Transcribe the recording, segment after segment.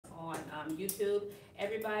YouTube.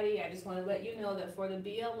 Everybody, I just want to let you know that for the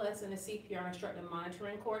BLS and the CPR instructor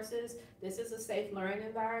monitoring courses, this is a safe learning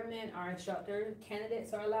environment. Our instructor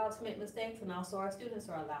candidates are allowed to make mistakes, and also our students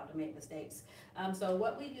are allowed to make mistakes. So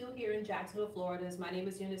what we do here in Jacksonville, Florida is, my name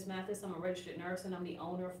is Eunice Mathis, I'm a registered nurse and I'm the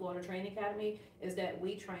owner of Florida Training Academy, is that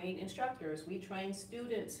we train instructors. We train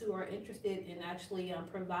students who are interested in actually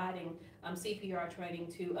providing CPR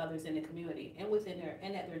training to others in the community and within their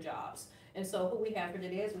and at their jobs. And so who we have for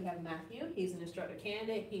today is we have Matthew. He's an instructor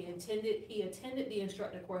candidate. He attended the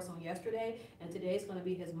instructor course on yesterday, and today is going to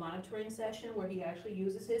be his monitoring session where he actually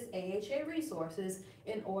uses his AHA resources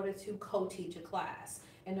in order to co-teach a class.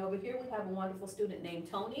 And over here we have a wonderful student named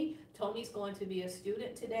Tony. Tony's going to be a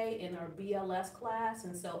student today in our BLS class,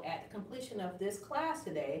 and so at the completion of this class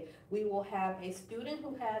today, we will have a student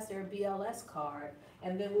who has their BLS card,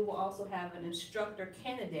 and then we will also have an instructor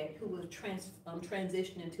candidate who will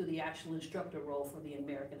transition into the actual instructor role for the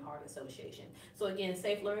American Heart Association. So again,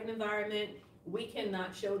 safe learning environment. We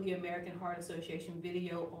cannot show the American Heart Association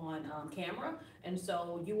video on camera, and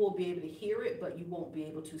so you will be able to hear it, but you won't be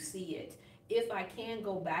able to see it. If I can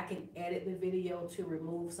go back and edit the video to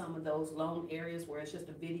remove some of those lone areas where it's just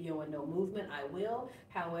a video and no movement, I will.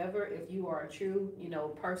 However, if you are a true,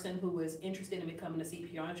 person who is interested in becoming a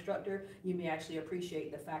CPR instructor, you may actually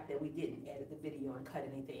appreciate the fact that we didn't edit the video and cut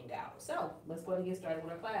anything out. So let's go ahead and get started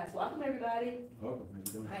with our class. Welcome, everybody. Welcome. How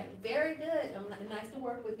you doing? All right, very good. Nice to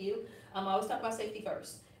work with you. I always talk about safety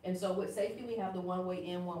first. And so with safety, we have the one way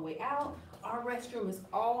in, one way out. Our restroom is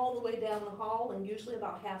all the way down the hall, and usually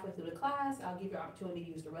about halfway through the class, I'll give you an opportunity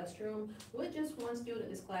to use the restroom. With just one student,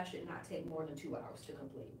 this class should not take more than 2 hours to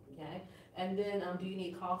complete, okay? And then, do you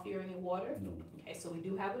need coffee or any water? No. Okay, so we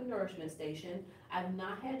do have a nourishment station. I've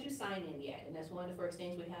not had you sign in yet, and that's one of the first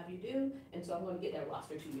things we have you do, and so I'm gonna get that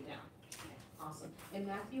roster to you now. Okay, awesome. And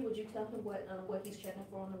Matthew, would you tell him what he's checking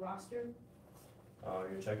for on the roster?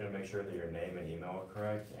 You're checking to make sure that your name and email are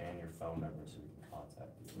correct and your phone number so we can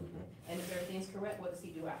contact you. And if everything's correct, what does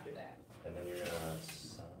he do after that? And then you're gonna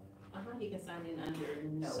sign. He can sign in under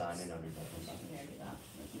notes. Sign in under notes. Okay, there you go.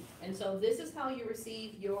 And so this is how you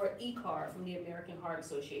receive your e-card from the American Heart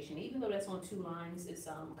Association. Even though that's on 2 lines, it's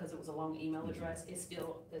because it was a long email address, it's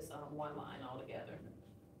still one line altogether.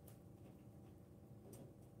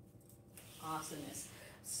 Awesomeness.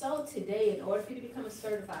 So today, in order for you to become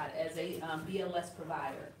certified as a BLS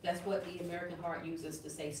provider, that's what the American Heart uses to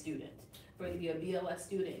say student. For you to be a BLS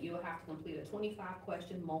student, you will have to complete a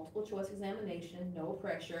 25-question multiple choice examination, no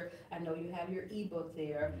pressure. I know you have your ebook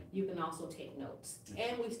there. You can also take notes.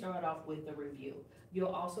 And we start off with the review. You'll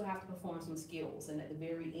also have to perform some skills, and at the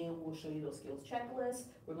very end, we'll show you those skills checklists.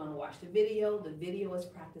 We're gonna watch the video. The video is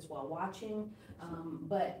practice while watching,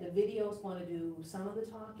 but the video is gonna do some of the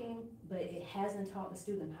talking, but it hasn't taught the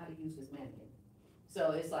student how to use this Manikin.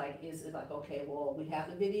 So it's like, okay, well, we have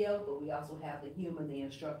the video, but we also have the human, the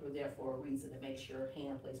instructor there for a reason to make sure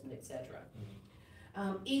hand placement, etc.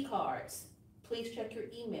 E-cards, please check your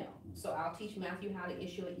email. So I'll teach Matthew how to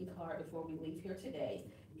issue an e-card before we leave here today.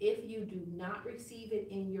 If you do not receive it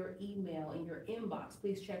in your email, in your inbox,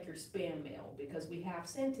 please check your spam mail, because we have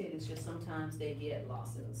sent it, it's just sometimes they get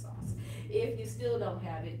lost in the sauce. If you still don't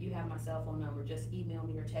have it, you have my cell phone number, just email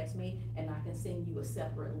me or text me, and I can send you a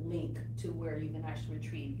separate link to where you can actually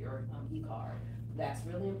retrieve your e-card. That's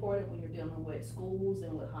really important when you're dealing with schools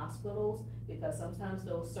and with hospitals, because sometimes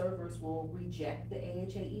those servers will reject the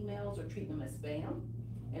AHA emails or treat them as spam.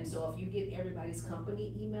 And so if you get everybody's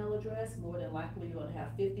company email address, more than likely you're gonna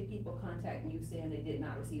have 50 people contacting you saying they did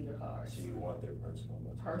not receive their cards. So you want their personal?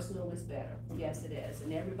 Personal is better, yes it is.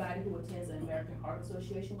 And everybody who attends an American Heart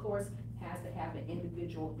Association course has to have an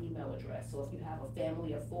individual email address. So if you have a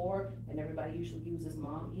family of 4 and everybody usually uses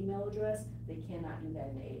mom email address, they cannot do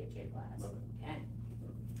that in the AHA class, okay?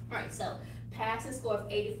 All right, so passing score of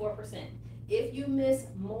 84%. If you miss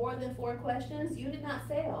more than 4 questions, you did not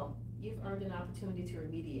fail. You've earned an opportunity to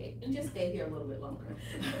remediate, and just stay here a little bit longer.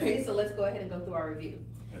 All right, so let's go ahead and go through our review.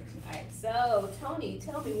 All right, so Tony,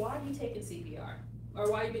 tell me, why are you taking CPR?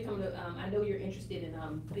 Or why are you becoming I know you're interested in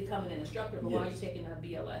becoming an instructor, but why are you taking a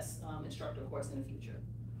BLS instructor course in the future?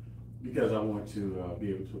 Because I want to be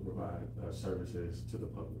able to provide services to the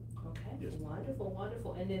public. Okay, yes. Wonderful,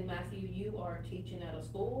 wonderful. And then Matthew, you are teaching at a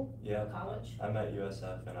school? Yeah. College? I'm at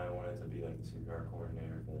USF, and I wanted to be like the CPR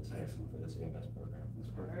coordinator for this EMS program.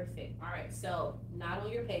 Perfect. All right, so not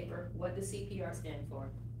on your paper, what does CPR stand for?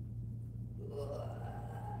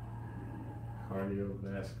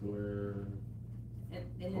 Cardiovascular. And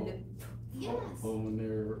then Yes.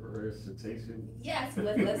 Pulmonary resuscitation. Yes,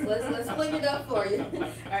 let's clean it up for you.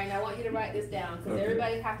 All right, now I want you to write this down, because Okay.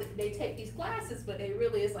 everybody they take these classes, but they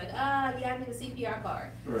really, it's like, yeah, I need a CPR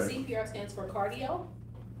card. Right. CPR stands for cardio,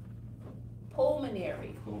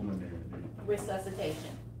 pulmonary Pulmonary.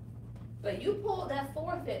 resuscitation. But you pulled that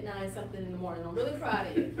fourth at 9 something in the morning, I'm really proud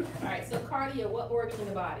of you. All right, so cardio, what organ in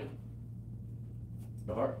the body?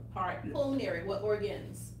 The heart? Heart. Yes. Pulmonary, what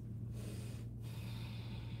organs?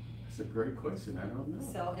 That's a great question, I don't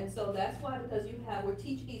know. So that's why, because we're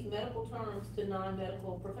teaching these medical terms to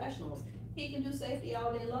non-medical professionals. He can do safety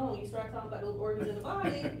all day long. You start talking about those organs in the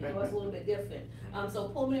body, it's a little bit different. So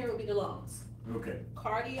pulmonary would be the lungs. Okay,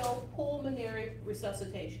 Cardiopulmonary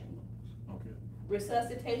resuscitation. okay.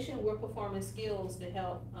 Resuscitation, we're performing skills to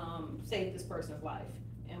help save this person's life.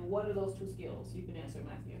 And what are those 2 skills? You can answer,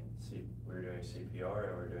 Matthew. We're doing CPR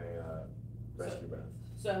and we're doing rescue breath.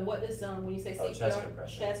 So what does, when you say CPR? Chest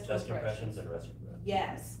compression. Chest Compressions and rescue breath.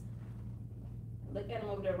 Yes. Look at him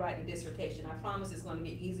over there writing a dissertation. I promise it's gonna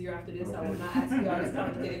get easier after this. I will not ask you all these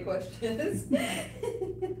complicated questions.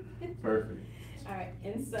 Perfect. All right,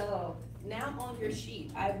 and so now on your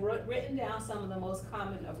sheet, I've written down some of the most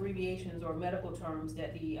common abbreviations or medical terms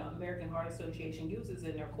that the American Heart Association uses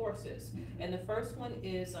in their courses. And the first one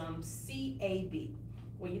is CAB.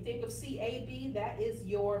 When you think of CAB, that is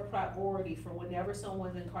your priority for whenever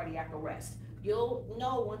someone's in cardiac arrest. You'll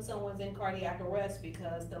know when someone's in cardiac arrest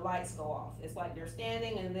because the lights go off. It's like they're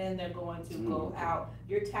standing and then they're going to go out.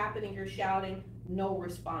 You're tapping and you're shouting, no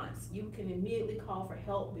response. You can immediately call for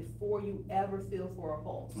help before you ever feel for a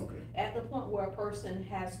pulse. Okay. At the point where a person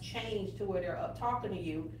has changed to where they're up talking to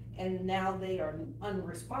you and now they are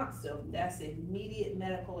unresponsive, that's immediate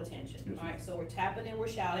medical attention. Yes. All right, so we're tapping and we're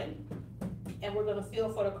shouting, and we're gonna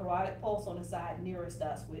feel for the carotid pulse on the side nearest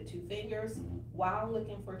us with 2 fingers while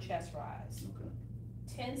looking for chest rise. Okay.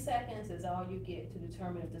 10 seconds is all you get to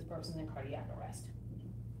determine if this person's in cardiac arrest.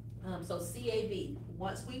 So CAB,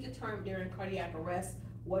 once we determine they're in cardiac arrest,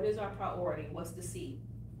 what is our priority? What's the C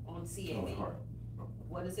on CAB? Oh, heart.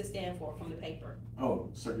 What does it stand for from the paper? Oh,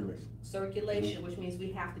 circulation. Circulation, which means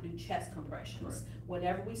we have to do chest compressions. Right.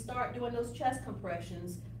 Whenever we start doing those chest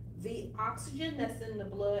compressions, the oxygen that's in the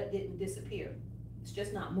blood didn't disappear. It's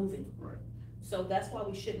just not moving. Right. So that's why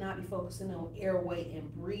we should not be focusing on airway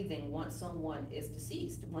and breathing once someone is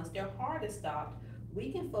deceased. Once their heart is stopped,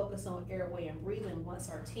 we can focus on airway and breathing once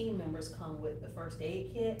our team members come with the first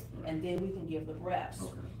aid kit, and then we can give the breaths.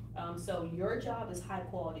 Okay. So your job is high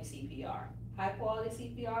quality CPR. High quality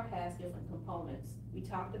CPR has different components. We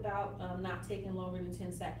talked about not taking longer than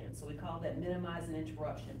 10 seconds, so we call that minimizing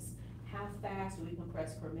interruptions. How fast do we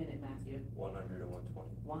compress per minute, Matthew? 100 to 120.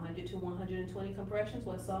 100 to 120 compressions.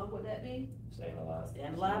 What song would that be? Staying Alive.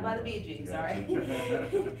 Stand Alive by the Bee Gees, all right?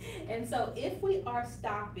 And so if we are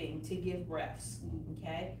stopping to give breaths,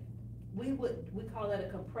 okay, we call that a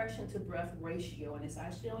compression to breath ratio, and it's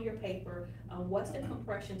actually on your paper. What's the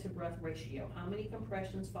compression to breath ratio? How many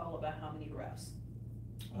compressions follow by how many breaths?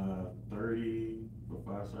 30 for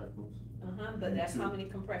 5 cycles. But that's how many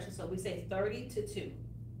compressions, so we say 30 to 2.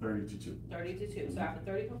 30 to 2. 30 to 2, so after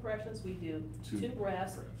 30 compressions, we do 2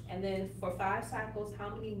 breaths, and then for 5 cycles, how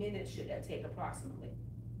many minutes should that take approximately?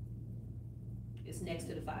 It's next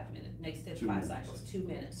to the 5 minutes, next to the 5 cycles, 2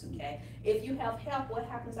 minutes, okay? If you have help, what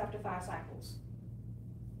happens after 5 cycles?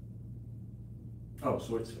 Oh,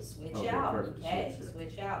 switch. Switch out, Perfect. okay,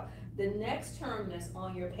 switch out. The next term that's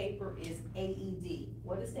on your paper is AED.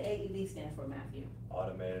 What does the AED stand for, Matthew?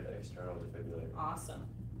 Automated external defibrillator. Awesome.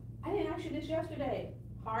 I didn't ask you this yesterday.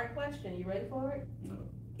 Hard question, you ready for it? No.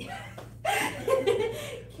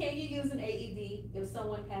 Can you use an AED if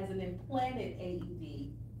someone has an implanted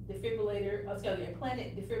AED defibrillator,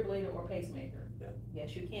 implanted defibrillator or pacemaker? Yeah.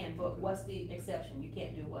 Yes, you can, but what's the exception? You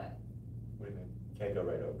can't do what? What do you mean? Can't go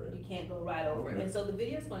right over it. You can't go right over it. Okay. And so the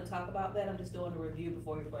video's gonna talk about that. I'm just doing a review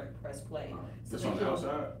before we press play. All right. So It's that on the you'll-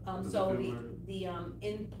 outside? So the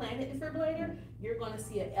implanted defibrillator, you're gonna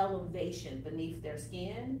see an elevation beneath their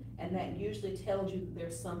skin, and that usually tells you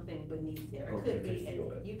there's something beneath there. It Okay, could be, you can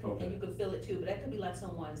feel it. you can, Okay. and you can feel it too, but that could be like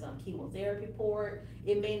someone's chemotherapy port.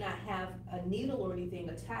 It may not have a needle or anything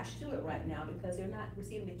attached to it right now because they're not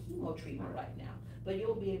receiving the chemo treatment right now. But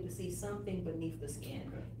you'll be able to see something beneath the skin.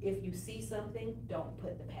 Okay. If you see something, don't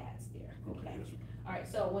put the pads there, Okay, okay? yes, ma'am. All right,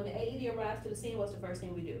 so when the AED arrives to the scene, what's the first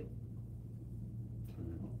thing we do?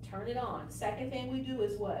 Turn it on. Second thing we do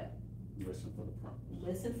is what? Listen for the prompt.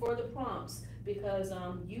 Listen for the prompts, because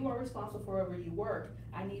you are responsible for wherever you work.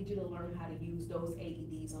 I need you to learn how to use those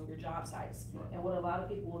AEDs on your job sites. Right. And what a lot of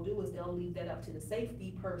people will do is they'll leave that up to the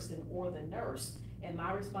safety person or the nurse. And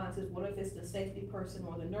my response is, what if it's the safety person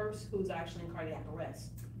or the nurse who's actually in cardiac arrest?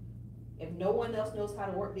 If no one else knows how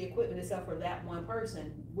to work the equipment except for that one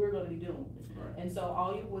person, we're gonna be doomed. Right. And so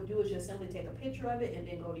all you would do is just simply take a picture of it and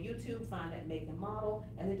then go to YouTube, find that make and model,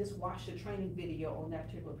 and then just watch the training video on that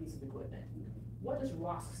particular piece of equipment. What does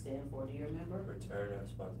ROSC stand for, do you remember? Return of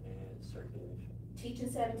spontaneous circulation. Teaching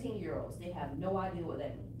 17-year-olds, they have no idea what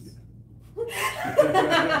that means.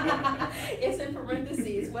 It's in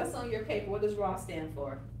parentheses, what's on your paper, what does ROSC stand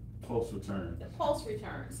for? Pulse return. The pulse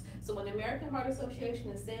returns. So when the American Heart Association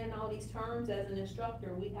is saying all these terms as an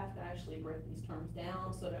instructor, we have to actually break these terms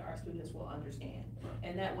down so that our students will understand.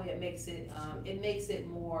 And that way it makes it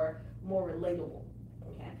more relatable.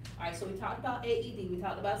 Okay. All right, so we talked about AED, we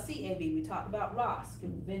talked about CAB, we talked about ROSC.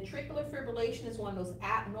 Ventricular fibrillation is one of those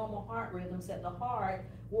abnormal heart rhythms that the heart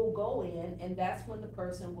will go in, and that's when the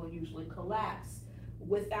person will usually collapse.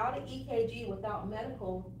 Without an EKG, without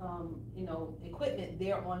medical, equipment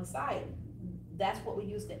there on site, that's what we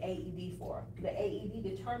use the AED for. The AED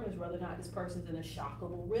determines whether or not this person's in a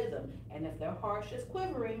shockable rhythm. And if their heart's just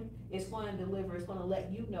quivering, it's going to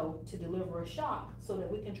let you know to deliver a shock so that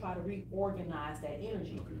we can try to reorganize that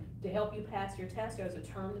energy. Okay. To help you pass your test, there's a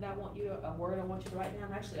term that a word I want you to write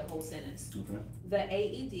down, actually a whole sentence. Okay. The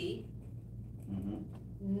AED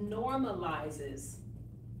normalizes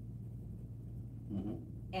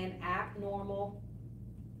an abnormal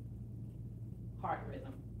heart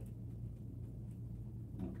rhythm.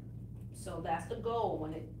 So that's the goal.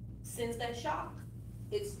 When it sends that shock,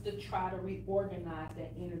 it's to try to reorganize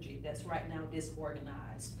that energy that's right now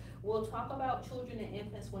disorganized. We'll talk about children and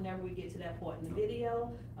infants whenever we get to that point in the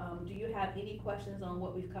video. Do you have any questions on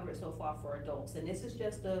what we've covered so far for adults? And this is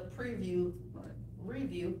just a preview,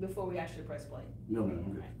 review before we actually press play. No,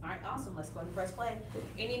 ma'am. All right, awesome. Let's go ahead and press play.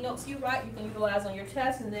 Any notes you write, you can utilize on your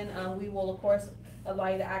test, and then we will, of course, allow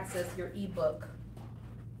you to access your ebook.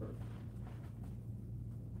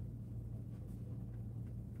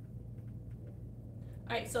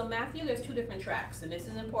 All right, so Matthew, there's two different tracks, and this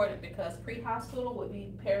is important because pre-hospital would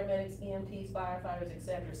be paramedics, EMTs, firefighters,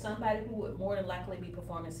 etc. Somebody who would more than likely be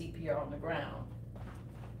performing CPR on the ground.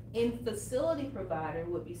 In-facility provider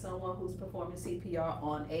would be someone who's performing CPR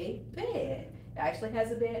on a bed. It actually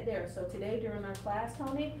has a bed there. So today during our class,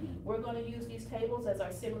 Tony, we're going to use these tables as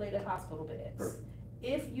our simulated hospital beds. Perfect.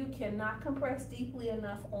 If you cannot compress deeply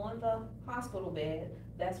enough on the hospital bed,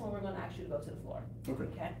 that's when we're going to ask you to go to the floor. Okay.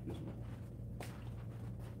 Okay? Yes, ma'am.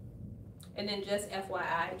 And then just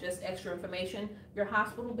FYI, just extra information, your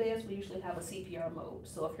hospital beds will usually have a CPR mode.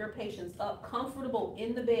 So if your patient's up comfortable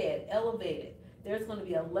in the bed, elevated, there's going to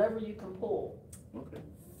be a lever you can pull. Okay.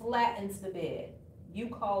 Flattens the bed. You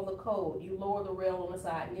call the code. You lower the rail on the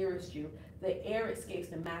side nearest you. The air escapes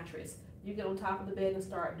the mattress. You get on top of the bed and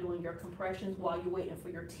start doing your compressions while you're waiting for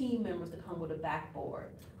your team members to come with a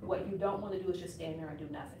backboard. Okay. What you don't want to do is just stand there and do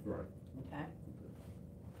nothing. Right. Okay?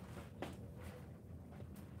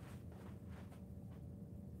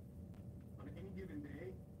 On any given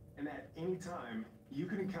day and at any time, you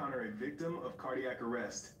can encounter a victim of cardiac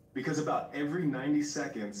arrest because about every 90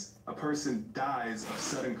 seconds, a person dies of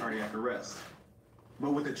sudden cardiac arrest.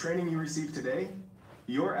 But with the training you receive today,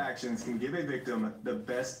 your actions can give a victim the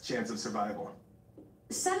best chance of survival.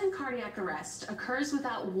 Sudden cardiac arrest occurs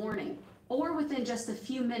without warning or within just a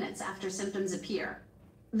few minutes after symptoms appear.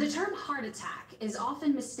 The term heart attack is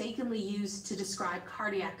often mistakenly used to describe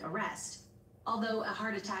cardiac arrest. Although a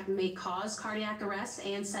heart attack may cause cardiac arrest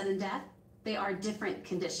and sudden death, they are different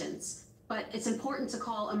conditions. But it's important to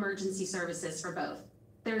call emergency services for both.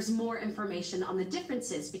 There's more information on the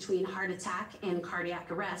differences between heart attack and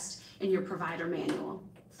cardiac arrest in your provider manual.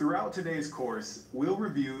 Throughout today's course, we'll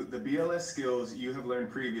review the BLS skills you have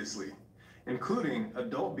learned previously, including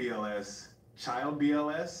adult BLS, child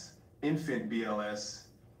BLS, infant BLS,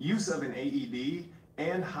 use of an AED,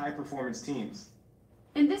 and high-performance teams.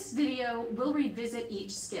 In this video, we'll revisit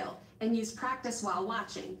each skill and use practice while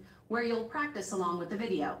watching, where you'll practice along with the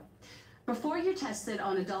video. Before you're tested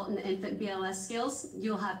on adult and infant BLS skills,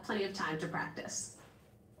 you'll have plenty of time to practice.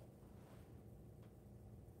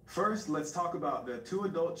 First, let's talk about the two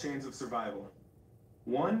adult chains of survival.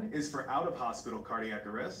 One is for out-of-hospital cardiac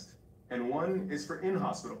arrest, and one is for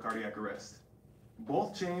in-hospital cardiac arrest.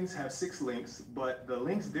 Both chains have 6 links, but the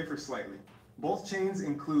links differ slightly. Both chains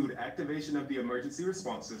include activation of the emergency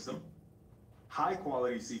response system,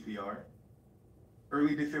 high-quality CPR,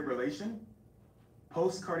 early defibrillation,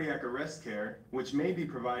 post-cardiac arrest care, which may be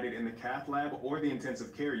provided in the cath lab or the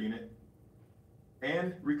intensive care unit,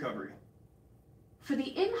 and recovery. For the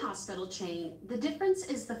in-hospital chain, the difference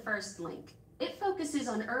is the first link. It focuses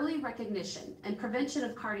on early recognition and prevention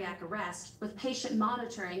of cardiac arrest with patient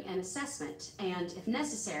monitoring and assessment, and, if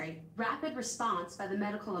necessary, rapid response by the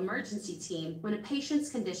medical emergency team when a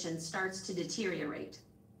patient's condition starts to deteriorate.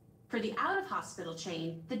 For the out-of-hospital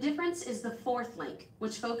chain, the difference is the fourth link,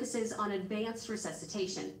 which focuses on advanced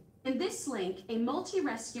resuscitation. In this link, a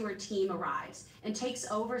multi-rescuer team arrives and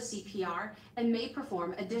takes over CPR and may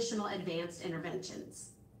perform additional advanced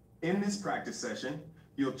interventions. In this practice session,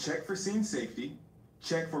 you'll check for scene safety,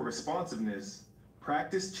 check for responsiveness,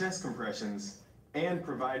 practice chest compressions, and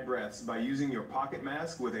provide breaths by using your pocket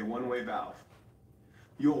mask with a one-way valve.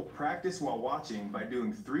 You'll practice while watching by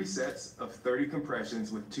doing 3 sets of 30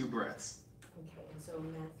 compressions with 2 breaths. Okay, and so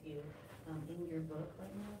Matthew, in your book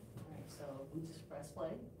right now, all right, so we just press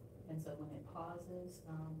play, and so when it pauses,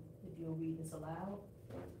 if you'll read this aloud.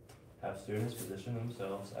 Have students position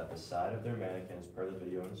themselves at the side of their mannequins per the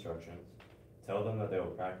video instructions. Tell them that they will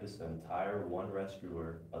practice the entire one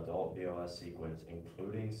rescuer adult BLS sequence,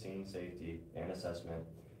 including scene safety and assessment,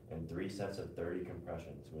 in 3 sets of 30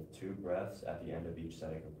 compressions with 2 breaths at the end of each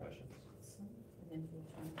set of compressions. And then if you'll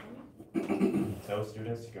turn it. Tell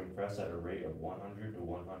students to compress at a rate of 100 to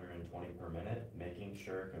 120 per minute, making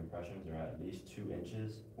sure compressions are at least 2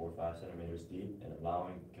 inches or 5 centimeters deep and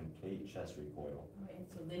allowing complete chest recoil. All right, and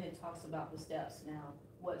so then it talks about the steps. Now,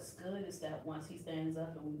 what's good is that once he stands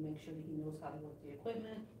up and we make sure that he knows how to work the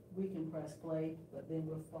equipment, we can press play, but then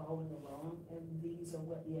we're following along, and these are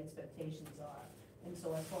what the expectations are. And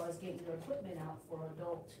so as far as getting your equipment out for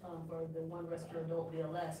adult, for the one rescue adult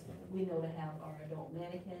BLS, we know to have our adult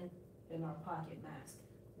mannequin and our pocket mask.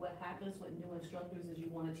 What happens with new instructors is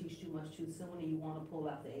you wanna teach too much too soon and you wanna pull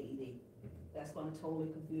out the AED. That's gonna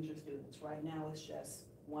totally confuse your students. Right now, it's just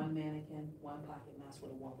one mannequin, one pocket mask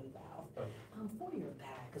with a one-way valve. For your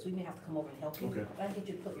bag, because we may have to come over and help you. Okay. I can get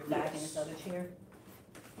you to put your bag in this other chair.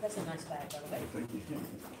 That's a nice bag, by the way. Thank you.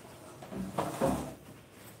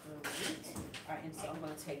 Great. All right, and so I'm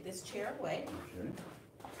gonna take this chair away. Okay.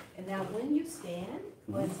 And now when you stand,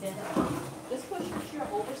 go ahead and stand up. Just push your chair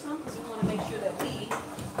over some, because we wanna make sure that we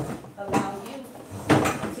allow you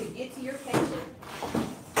to get to your patient.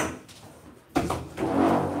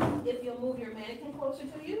 If you'll move your mannequin closer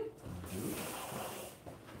to you.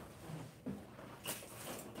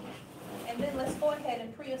 And then let's go ahead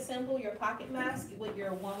and pre-assemble your pocket mask with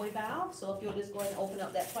your one-way valve. So if you'll just go ahead and open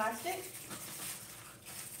up that plastic.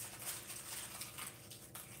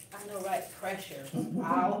 I know, right? Pressure.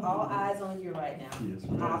 All eyes on you right now. Yes,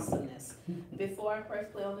 ma'am. Awesomeness. Before I press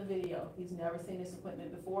play on the video, he's never seen this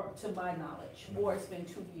equipment before, to my knowledge, or it's been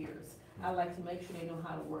 2 years. I like to make sure they know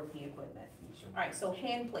how to work the equipment. All right, so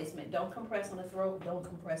hand placement. Don't compress on the throat. Don't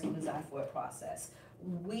compress on the xiphoid process.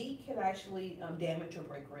 We can actually damage or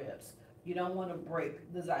break ribs. You don't want to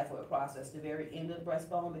break the xiphoid process, the very end of the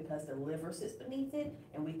breastbone, because the liver sits beneath it,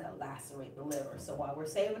 and we could lacerate the liver. So while we're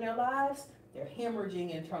saving their lives, they're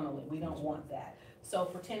hemorrhaging internally. We don't want that. So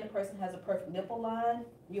pretend a person has a perfect nipple line.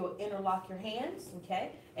 You'll interlock your hands,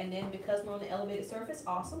 okay? And then because we're on the elevated surface,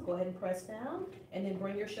 awesome, go ahead and press down. And then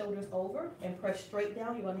bring your shoulders over and press straight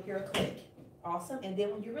down. You're gonna hear a click. Awesome. And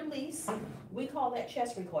then when you release, we call that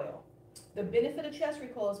chest recoil. The benefit of chest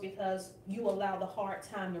recoil is because you allow the heart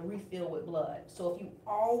time to refill with blood. So if you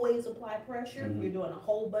always apply pressure, you're doing a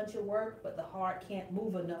whole bunch of work, but the heart can't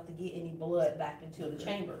move enough to get any blood back into the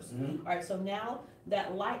chambers. All right, so now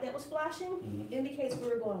that light that was flashing indicates we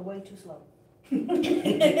were going way too slow.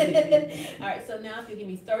 All right, so now if you give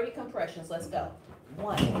me 30 compressions, let's go.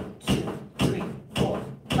 1, 2, 3, 4.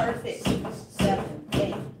 Perfect. 7,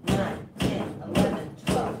 8, 9, 10, 11,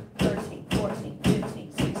 12, 13, 14,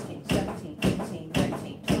 15, 16, 17, 18,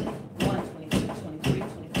 19, 20, 21, 22, 23,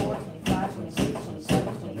 24, 25, 26,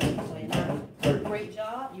 27, 28, 29. Great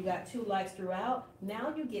job. You got 2 lights throughout.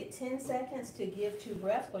 Now you get 10 seconds to give 2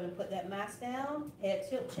 breaths. Go ahead and put that mask down. Head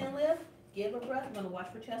tilt, chin lift. Give a breath. We're going to watch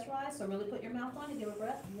for chest rise. So really put your mouth on and give a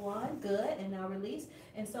breath. 1, good. And now release.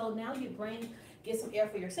 And so now you get some air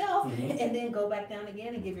for yourself, and then go back down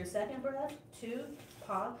again and give your second breath. 2,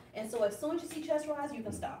 pause. And so as soon as you see chest rise, you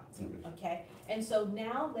can stop. Okay? And so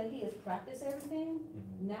now that he has practiced everything,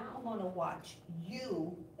 now I want to watch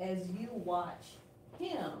you as you watch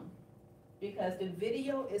him, because the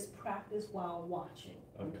video is practice while watching.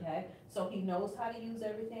 Okay? So he knows how to use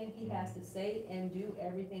everything. He has to say and do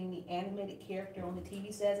everything the animated character on the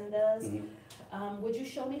TV says and does. Would you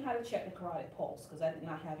show me how to check the carotid pulse? Because I did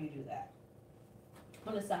not have you do that.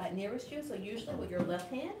 On the side nearest you, so usually with your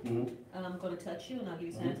left hand, I'm going to touch you and I'll give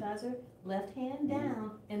you sanitizer. Left hand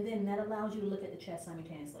down, and then that allows you to look at the chest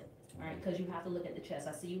simultaneously. All right, because you have to look at the chest.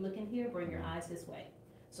 I see you looking here, bring your eyes this way.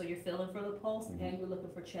 So you're feeling for the pulse and you're looking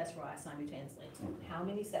for chest rise simultaneously. How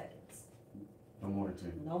many seconds? No more than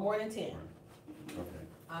 10. No more than 10. Okay.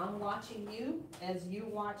 I'm watching you. As you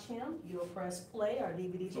watch him, you'll press play. Our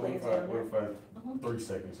DVD So players what if I, 3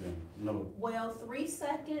 seconds in? No. Well, 3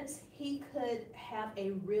 seconds, he could have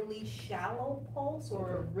a really shallow pulse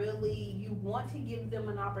or really, you want to give them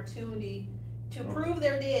an opportunity to prove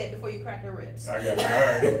they're dead before you crack their ribs. I got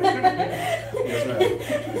it. All right. Yes,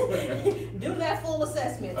 ma'am. Do that full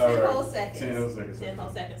assessment, All 10 right. whole seconds. 10 whole seconds. 10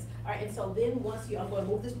 whole seconds. All right, and so then once you, I'm gonna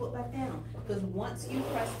move this book back down, because once you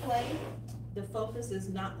press play, the focus is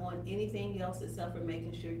not on anything else except for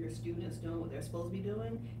making sure your student's doing what they're supposed to be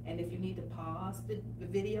doing. And if you need to pause the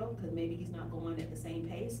video, because maybe he's not going at the same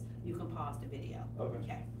pace, you can pause the video. Okay.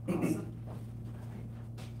 Okay, awesome.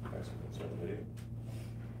 Alright, so we can start the video.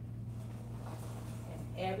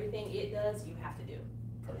 And everything it does, you have to do.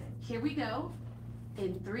 Here we go.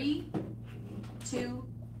 In 3, 2,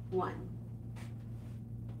 1.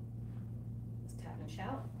 Let's tap and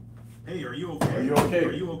shout. Hey, are you okay? Are you okay?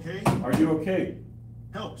 Are you okay? Are you okay?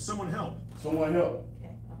 Help, someone help. Someone help.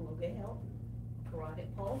 Okay, I'm gonna get help.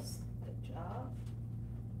 Carotid pulse, good job.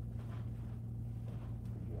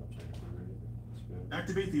 That's good.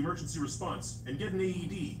 Activate the emergency response and get an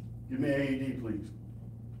AED. Give me an AED, please.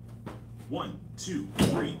 1, 2,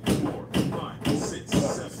 3, 4, 5, 6,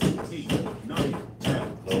 7, 8, 9,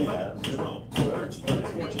 10, 11, 12, 13,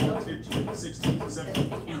 14, 15, 16,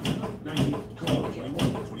 17, 18, 19, 20,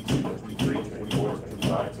 21, 22, 23, 24,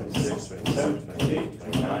 25, 26, 27, 28,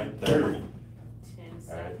 29, 30. 10 Alright,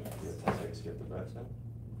 seconds. you have 10 seconds to get the breaths in.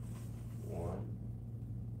 1.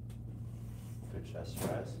 Good chest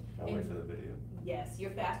rise. Now wait for the video. Yes, you're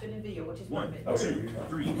faster than video, which is 1, perfect. 2,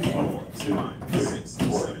 3, 4, 5, 6,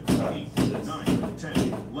 7, 8, 9,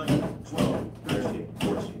 10, 11, 12, 13,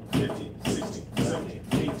 14, 15, 16, 17,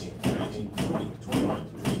 18, 19, 20, 21,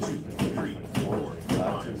 22, 23, 24,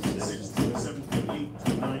 25, 26, 27, 28,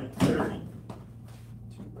 29, 30.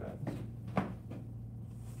 2 breaths.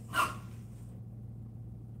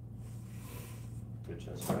 Good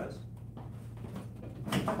chest rise.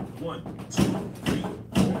 1, 2, 3,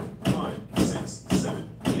 4, 5, 6, 7,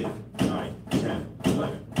 8, 9, 10,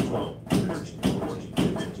 11, 12, 13, 14,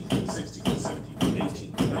 15, 16, 17,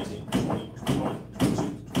 18, 19, 20, 21, 22,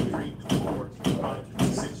 23, 24, 25,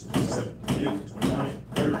 26, 27, 28, 29,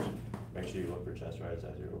 30. Make sure you look for chest rise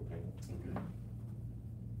as you're opening. Okay.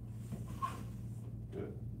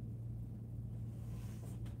 Good.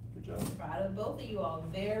 Good job. Proud of both of you all,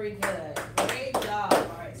 very good, great job.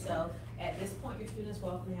 All right, so at this point, your student's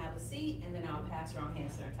welcome to have a seat, and then I'll pass around hand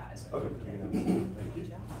sanitizer. Okay. Good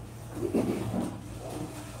job.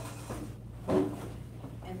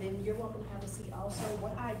 And then you're welcome to have a seat also.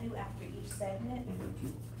 What I do after each segment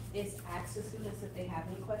is ask the students if they have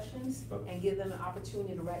any questions Okay. and give them an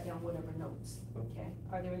opportunity to write down whatever notes. Okay. Okay,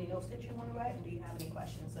 are there any notes that you want to write, or do you have any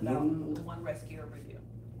questions No. about the one rescue review?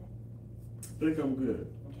 I think I'm good.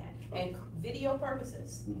 Okay, and video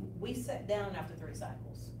purposes, Mhm. we sat down after 3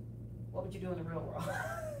 cycles. What would you do in the real world?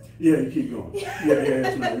 Yeah, you keep going. Yeah,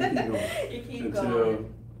 that's right. You keep going. You keep Until,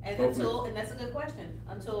 going. And hopefully- until, and that's a good question,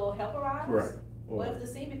 until help arrives? Right. What Or if the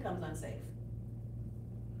scene becomes unsafe?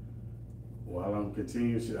 while I'm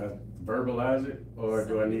continuing, should I verbalize it, or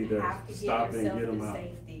do I need You to have to stop and yourself get them to out?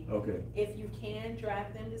 safety. Okay, If you can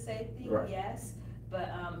drive them to safety, Right. yes, but,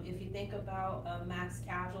 if you think about a mass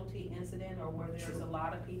casualty incident or where there's Sure. a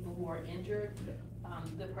lot of people who are injured, Yeah.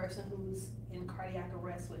 the person who's in cardiac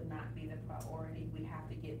arrest would not be the priority. We have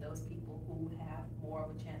to get those people who have more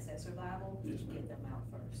of a chance at survival, Yes, ma'am. get them out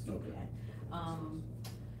first. Okay.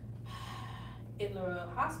 In the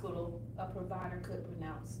hospital, a provider could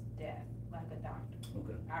pronounce death, like a doctor.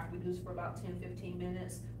 okay, After we do this for about 10-15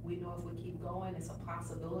 minutes, we know if we keep going, it's a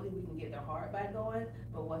possibility we can get their heart back going,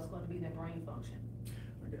 but what's gonna be their brain function?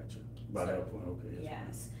 I got you. By that point, okay.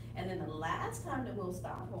 Yes, and then the last time that we'll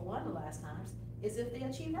stop, or one of the last times, is if they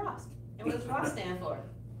achieve ROSC. And what does ROSC stand for?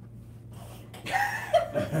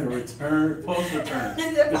 Return, post-return.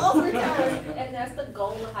 And they're both returned, and that's the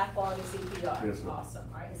goal of high quality CPR. Yes, ma'am. Awesome,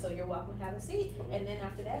 all right, so you're welcome to have a seat, and then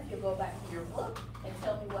after that, you'll go back to your book and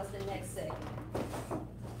tell me what's the next segment.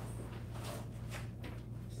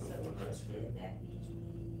 So we just did that,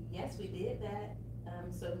 yes, we did that,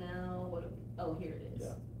 so now, oh, here it is.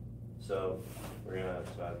 Yeah. So we're gonna,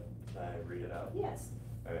 I read it out. Yes,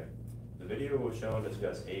 Alright. The video will show and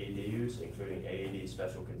discuss AED use, including AED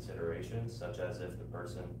special considerations, such as if the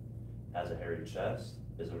person has a hairy chest,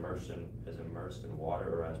 is immersed in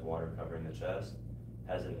water or has water covering the chest,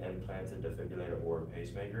 has an implanted defibrillator or a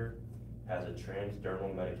pacemaker, has a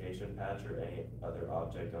transdermal medication patch or any other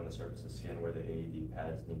object on the surface of skin where the AED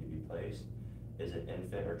pads need to be placed, is an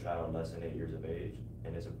infant or child less than 8 years of age,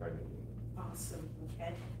 and is a pregnant woman. Awesome,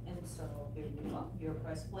 okay, and so here you go, your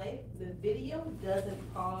press play. The video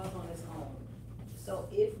doesn't pause on its own. So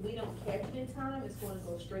if we don't catch it in time, it's gonna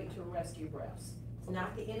go straight to rescue breaths. It's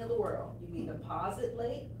not the end of the world. You either pause it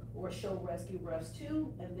late or show rescue breaths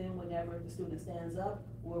too, and then whenever the student stands up,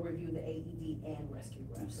 we'll review the AED and rescue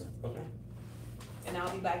breaths. Okay. And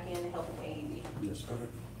I'll be back in to help with AED. Yes, sir.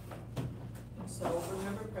 So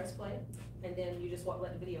remember, press play, and then you just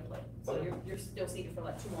let the video play. So Okay. you're still seated for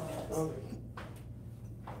like 2 more minutes. Okay.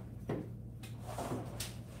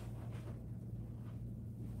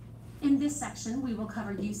 In this section, we will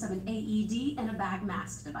cover use of an AED and a bag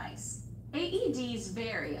mask device. AEDs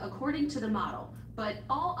vary according to the model, but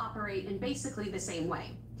all operate in basically the same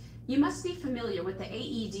way. You must be familiar with the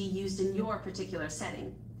AED used in your particular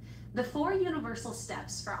setting. The 4 universal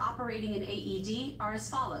steps for operating an AED are as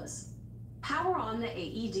follows. Power on the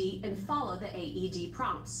AED and follow the AED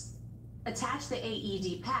prompts. Attach the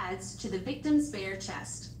AED pads to the victim's bare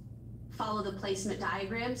chest. Follow the placement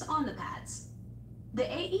diagrams on the pads. The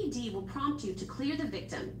AED will prompt you to clear the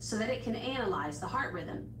victim so that it can analyze the heart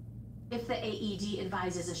rhythm. If the AED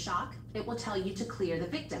advises a shock, it will tell you to clear the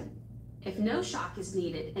victim. If no shock is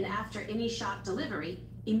needed and after any shock delivery,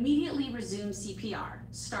 immediately resume CPR,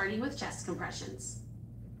 starting with chest compressions.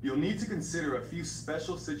 You'll need to consider a few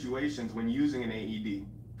special situations when using an AED.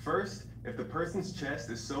 First, if the person's chest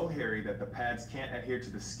is so hairy that the pads can't adhere to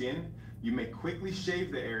the skin, you may quickly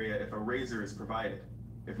shave the area if a razor is provided.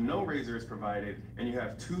 If no razor is provided and you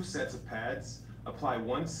have 2 sets of pads, apply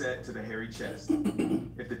 1 set to the hairy chest.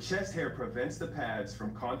 If the chest hair prevents the pads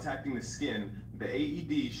from contacting the skin, the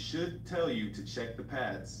AED should tell you to check the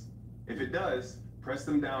pads. If it does, press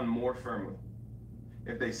them down more firmly.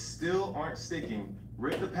 If they still aren't sticking,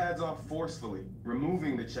 rip the pads off forcefully,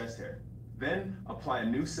 removing the chest hair. Then apply a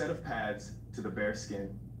new set of pads to the bare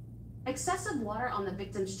skin. Excessive water on the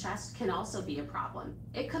victim's chest can also be a problem.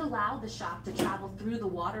 It could allow the shock to travel through the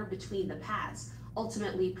water between the pads,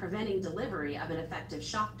 ultimately preventing delivery of an effective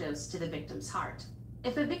shock dose to the victim's heart.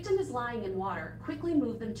 If a victim is lying in water, quickly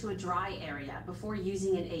move them to a dry area before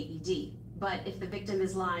using an AED. But if the victim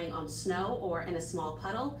is lying on snow or in a small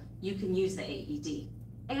puddle, you can use the AED.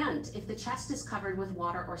 And if the chest is covered with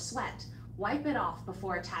water or sweat, wipe it off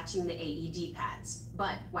before attaching the AED pads,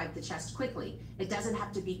 but wipe the chest quickly. It doesn't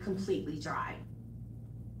have to be completely dry.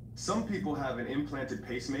 Some people have an implanted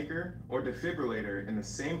pacemaker or defibrillator in the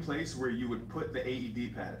same place where you would put the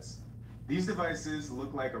AED pads. These devices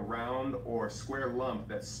look like a round or square lump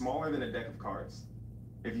that's smaller than a deck of cards.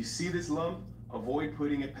 If you see this lump, avoid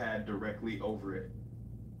putting a pad directly over it.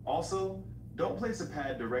 Also, don't place a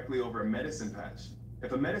pad directly over a medicine patch.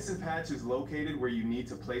 If a medicine patch is located where you need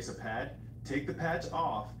to place a pad, take the patch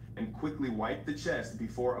off and quickly wipe the chest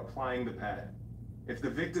before applying the pad. If the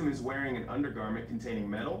victim is wearing an undergarment containing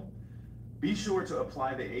metal, be sure to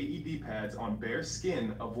apply the AED pads on bare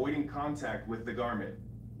skin, avoiding contact with the garment.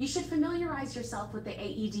 You should familiarize yourself with the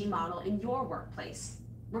AED model in your workplace.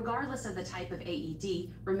 Regardless of the type of AED,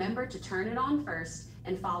 remember to turn it on first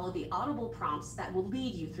and follow the audible prompts that will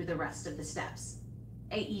lead you through the rest of the steps.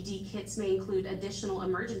 AED kits may include additional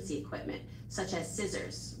emergency equipment, such as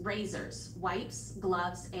scissors, razors, wipes,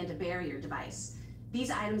 gloves, and a barrier device.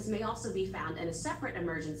 These items may also be found in a separate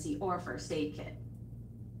emergency or first aid kit.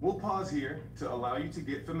 We'll pause here to allow you to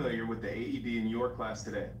get familiar with the AED in your class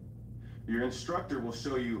today. Your instructor will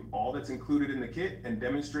show you all that's included in the kit and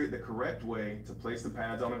demonstrate the correct way to place the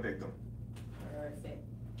pads on a victim. Perfect.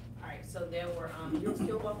 All right, so there were, you're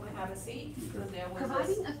still welcome to have a seat, because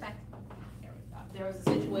there was a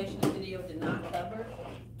situation the video did not cover.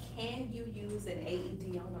 Can you use an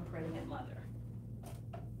AED on a pregnant mother?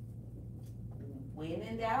 When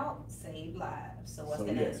in doubt, save lives. So what's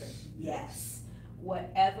the answer? Yes.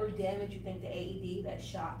 Whatever damage you think the AED, that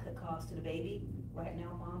shock could cause to the baby, right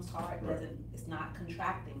now mom's heart it's not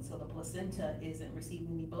contracting, so the placenta isn't receiving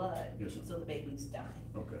any blood, so the baby's dying.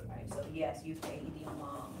 Okay. Right, so yes, use the AED on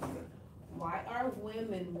mom. Okay. Why are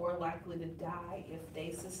women more likely to die if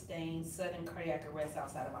they sustain sudden cardiac arrest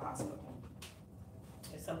outside of a hospital?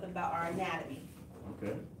 It's something about our anatomy.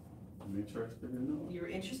 Okay. I'm interested in knowing. You're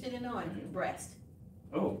interested in knowing breast.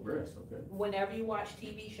 Oh, breast, okay. Whenever you watch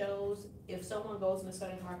TV shows, if someone goes into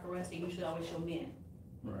sudden cardiac arrest, they usually always show men.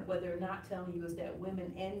 Right. What they're not telling you is that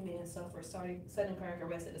women and men suffer sudden cardiac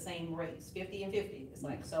arrest at the same rates, 50 and 50. It's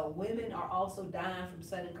like, so women are also dying from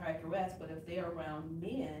sudden cardiac arrest, but if they're around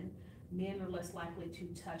men, men are less likely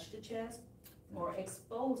to touch the chest or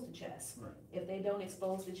expose the chest. Right. If they don't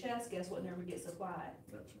expose the chest, guess what never gets applied?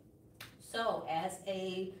 Gotcha. So as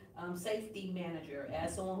a safety manager,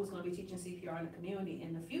 as someone who's gonna be teaching CPR in the community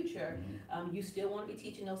in the future, you still wanna be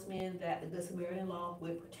teaching those men that the Good Samaritan law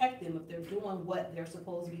will protect them if they're doing what they're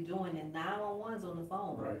supposed to be doing, and 911's on the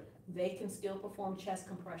phone. Right, They can still perform chest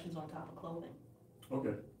compressions on top of clothing.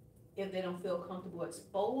 okay, If they don't feel comfortable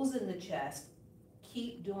exposing the chest,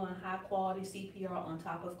 keep doing high quality CPR on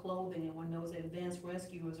top of clothing, and when those advanced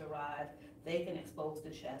rescuers arrive, they can expose the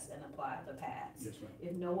chest and apply the pads. yes, ma'am.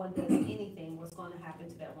 If no one does anything, what's gonna happen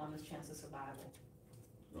to that woman's chance of survival?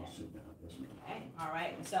 I'll sit down, yes, ma'am. Okay, all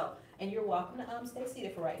right, so, and you're welcome to, stay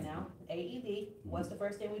seated for right now. AED, what's the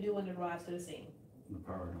first thing we do when it arrives to the scene? The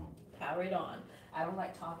power it on. Power it on. I don't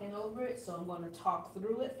like talking over it, so I'm gonna talk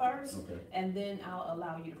through it first, Okay, and then I'll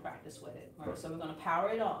allow you to practice with it. All right, so we're gonna power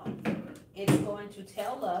it on. It's going to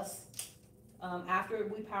tell us, after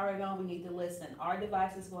we power it on, we need to listen. Our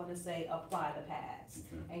device is going to say, apply the pads.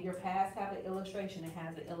 okay, And your pads have an illustration, it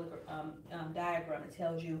has a diagram that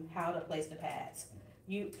tells you how to place the pads.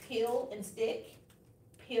 You peel and stick,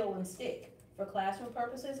 peel and stick. For classroom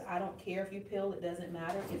purposes, I don't care if you peel, it doesn't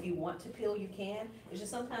matter. If you want to peel, you can. It's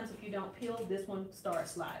just sometimes if you don't peel, this one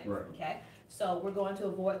starts sliding, Right. okay? So we're going to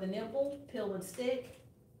avoid the nipple, peel and stick,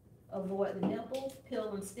 avoid the nipple,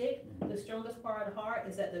 peel and stick. The strongest part of the heart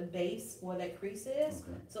is at the base where that crease is.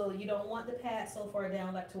 okay, So you don't want the pad so far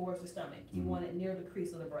down like towards the stomach. You want it near the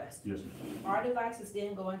crease of the breast. yes, ma'am. Our device is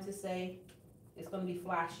then going to say, it's gonna be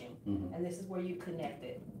flashing, and this is where you connect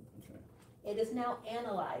it. Okay. It is now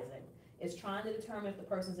analyzing. It's trying to determine if the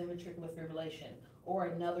person's in ventricular fibrillation or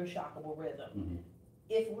another shockable rhythm.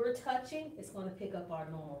 If we're touching, it's gonna pick up our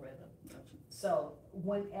normal rhythm. Gotcha. So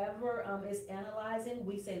whenever it's analyzing,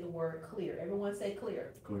 we say the word clear. Everyone say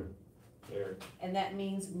clear. Clear, Clear. And that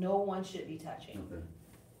means no one should be touching. okay,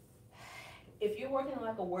 If you're working in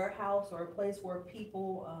like a warehouse or a place where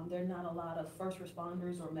people, there are not a lot of first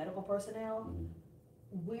responders or medical personnel,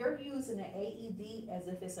 we're using an AED as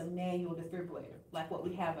if it's a manual defibrillator, like what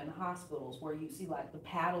we have in hospitals where you see like the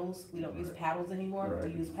paddles. We don't use paddles anymore, we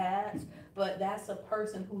Right. use pads, but that's a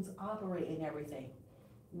person who's operating everything.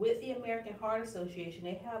 With the American Heart Association,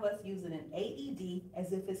 they have us using an AED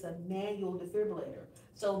as if it's a manual defibrillator.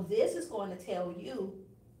 So this is going to tell you,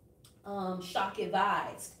 shock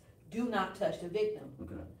advised, do not touch the victim.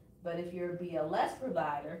 okay, But if you're a BLS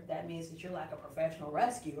provider, that means that you're like a professional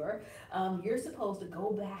rescuer, you're supposed to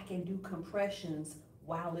go back and do compressions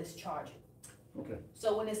while it's charging. okay,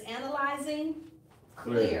 So when it's analyzing,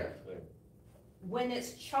 Clear. clear. Clear. When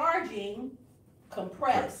it's charging,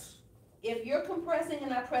 compress. If you're compressing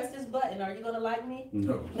and I press this button, are you gonna like me?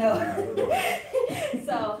 no. No.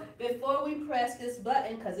 So before we press this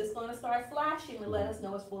button, because it's gonna start flashing to let us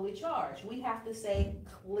know it's fully charged, we have to say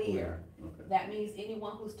clear. Okay, That means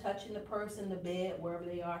anyone who's touching the person, the bed, wherever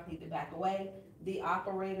they are, need to back away. The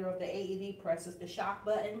operator of the AED presses the shock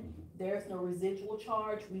button. There's no residual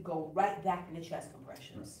charge. We go right back into chest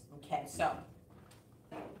compressions. Okay, so.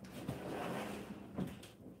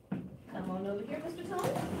 Come on over here, Mr.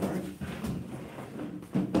 Tony.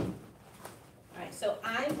 All right, so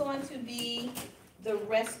I'm going to be the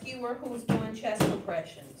rescuer who's doing chest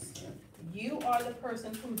compressions. You are the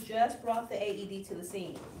person who just brought the AED to the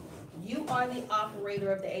scene. You are the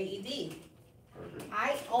operator of the AED. Perfect.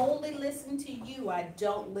 I only listen to you, I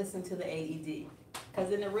don't listen to the AED.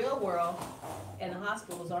 Because in the real world, in the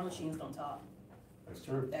hospitals, our machines don't talk. That's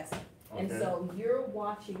true. That's, and Okay. so you're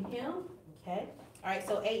watching him, okay? All right,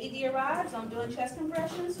 so AED arrives, I'm doing chest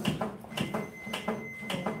compressions.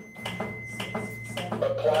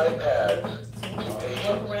 Apply pads to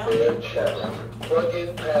patient clear chest. Plug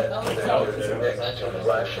in pad connector next to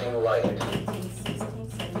flashing light. 15,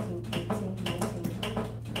 16, 17, 18, 19,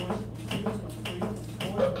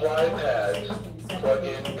 20, Apply pads. Plug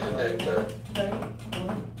in connector.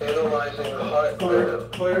 Analyzing heart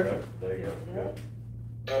rhythm. clear, There you go. Good.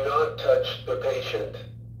 Do not touch the patient.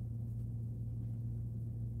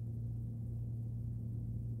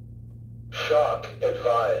 Shock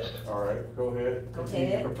advised. all right, go ahead. Go Continue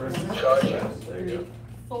ahead. compression. Charging. There you go. 3,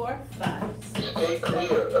 4, 5, 6, Stay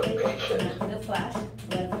clear of patient. the flash,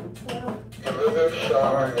 11, 12. Deliver All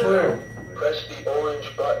shock right, now. clear. Press the orange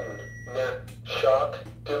button. Now, shock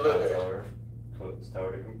delivered. Tower. Close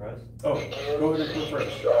tower to compress. Oh, Begin go ahead and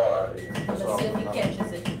compress. CPR. Let's see if he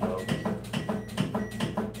catches it.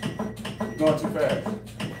 You're going too fast.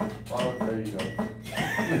 Oh, there you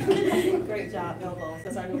go. Great job, elbows.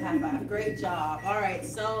 That's our new high five. Great job. All right,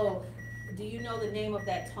 so do you know the name of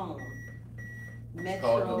that tone?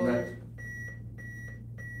 Call it the Metro.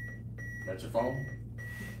 That's your phone?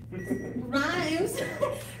 Rhymes.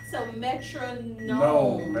 So metronome.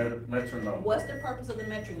 No, metronome. What's the purpose of the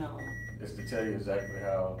metronome? It's to tell you exactly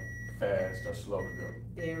how fast or slow to go.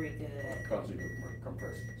 Very good. Comes with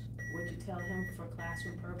compressors. Would you tell him for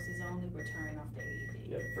classroom purposes only, we're turning off the AED?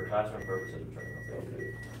 Yeah, for classroom purposes, we're turning off the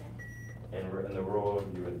AED. And in the rule,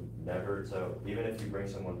 you would never, so even if you bring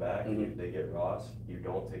someone back, and if they get Ross, you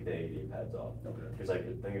don't take the AED pads off. Okay. Cause like,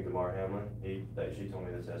 think of DeMar Hamlin, she told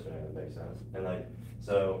me this yesterday, and it makes sense. And like,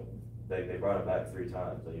 so, they brought it back 3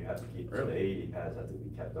 times, so you have to keep, so the AED pads have to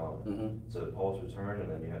be kept on. So the pulse return, and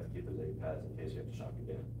then you have to keep those AED pads in case you have to shock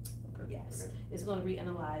again. Yes, it's gonna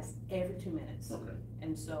reanalyze every 2 minutes. Okay.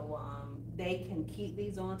 And so, they can keep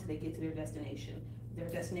these on till they get to their destination. Their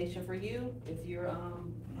destination for you, if you're,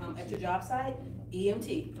 at your job site,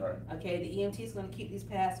 EMT. Right. Okay, the EMT is gonna keep these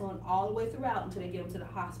pads on all the way throughout until they get them to the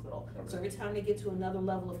hospital. Okay. So every time they get to another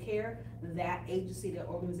level of care, that agency, that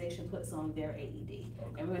organization puts on their AED.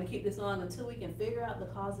 And we're gonna keep this on until we can figure out the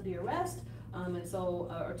cause of the arrest, and so,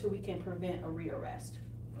 or till we can prevent a rearrest.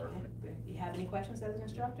 Okay. You have any questions as an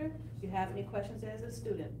instructor? Do you have any questions as a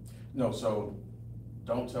student? No, so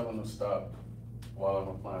don't tell them to stop while I'm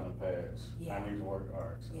applying the pads. Yeah. I need to work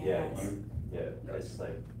hard. So. Yeah, it's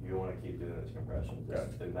like, you wanna keep doing those compressions,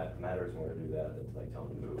 it matters more to do that than to like tell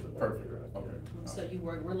them to move. And Perfect, okay. So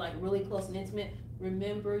we're like really close and intimate.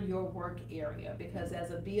 Remember your work area, because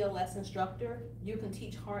as a BLS instructor, you can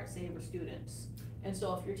teach heart saver students. And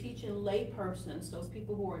so if you're teaching lay persons, those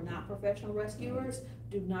people who are not professional rescuers,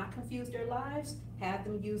 do not confuse their lives, have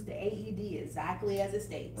them use the AED exactly as it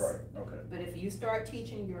states. Right, okay. But if you start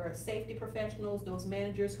teaching your safety professionals, those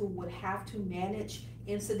managers who would have to manage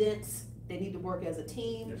incidents, they need to work as a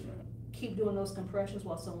team. Yes, ma'am. Keep doing those compressions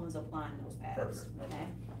while someone's applying those pads. Perfect. Okay?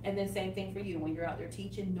 And then same thing for you, when you're out there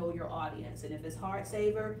teaching, know your audience, and if it's heart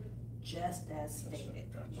saver, just as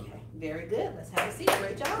stated. Gotcha. Okay, very good, let's have a seat,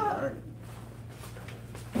 great All job. right.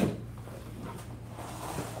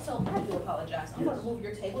 So I do apologize, I'm gonna move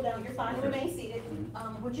your table down, you're fine to remain seated.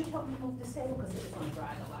 Would you help me move this table, because it's gonna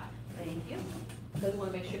drag a lot, thank you. Because we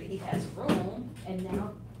wanna make sure that he has room, and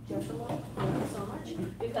now, just a little, thank you so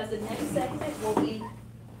much, because the next segment will be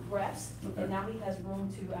breaths, and now he has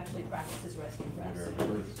room to actually practice his rescue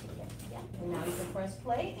breaths. Yeah, and now you can press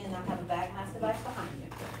play, and I have a bag mask device behind you.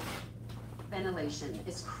 Ventilation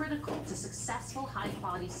is critical to successful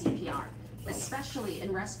high-quality CPR, especially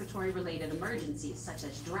in respiratory-related emergencies such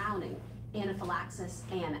as drowning, anaphylaxis,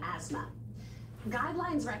 and asthma.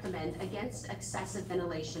 Guidelines recommend against excessive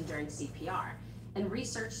ventilation during CPR, and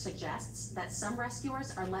research suggests that some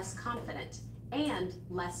rescuers are less confident and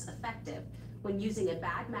less effective when using a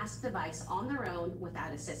bag mask device on their own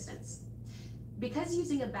without assistance. Because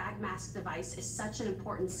using a bag mask device is such an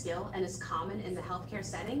important skill and is common in the healthcare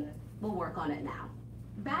setting, we'll work on it now.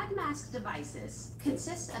 Bag mask devices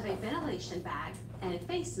consist of a ventilation bag and a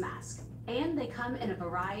face mask, and they come in a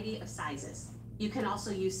variety of sizes. You can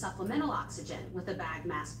also use supplemental oxygen with a bag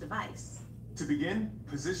mask device. To begin,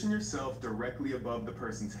 position yourself directly above the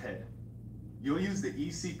person's head. You'll use the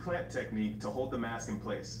EC clamp technique to hold the mask in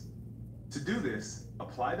place. To do this,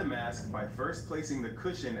 apply the mask by first placing the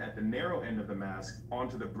cushion at the narrow end of the mask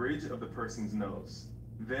onto the bridge of the person's nose.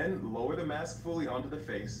 Then lower the mask fully onto the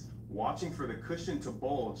face, watching for the cushion to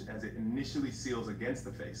bulge as it initially seals against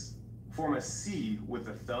the face. Form a C with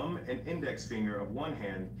the thumb and index finger of one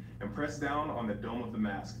hand and press down on the dome of the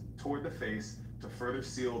mask toward the face to further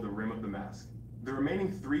seal the rim of the mask. The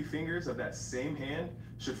remaining 3 fingers of that same hand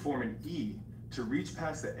should form an E to reach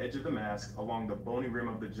past the edge of the mask along the bony rim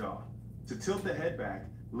of the jaw. To tilt the head back,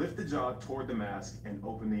 lift the jaw toward the mask and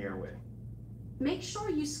open the airway. Make sure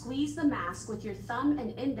you squeeze the mask with your thumb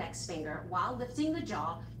and index finger while lifting the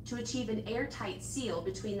jaw to achieve an airtight seal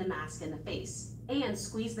between the mask and the face. And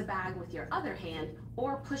squeeze the bag with your other hand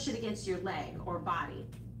or push it against your leg or body.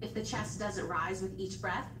 If the chest doesn't rise with each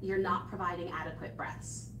breath, you're not providing adequate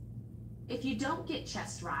breaths. If you don't get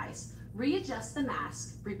chest rise, readjust the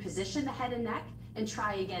mask, reposition the head and neck, and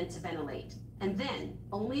try again to ventilate. And then,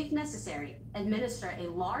 only if necessary, administer a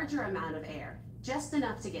larger amount of air, just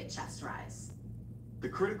enough to get chest rise. The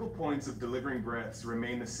critical points of delivering breaths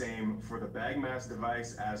remain the same for the bag mask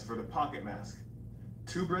device as for the pocket mask.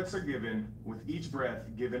 2 breaths are given, with each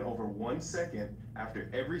breath given over 1 second after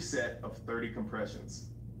every set of 30 compressions.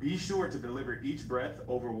 Be sure to deliver each breath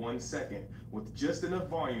over 1 second with just enough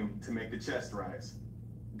volume to make the chest rise.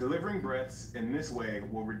 Delivering breaths in this way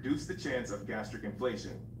will reduce the chance of gastric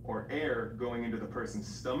inflation, or air going into the person's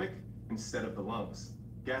stomach instead of the lungs.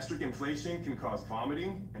 Gastric inflation can cause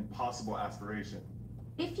vomiting and possible aspiration.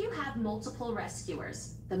 If you have multiple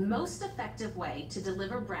rescuers, the most effective way to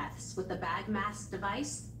deliver breaths with the bag mask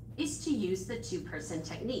device is to use the 2-person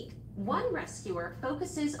technique. One rescuer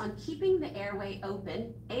focuses on keeping the airway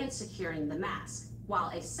open and securing the mask, while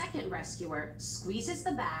a second rescuer squeezes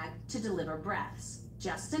the bag to deliver breaths,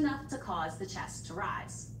 just enough to cause the chest to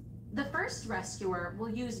rise. The first rescuer will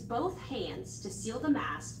use both hands to seal the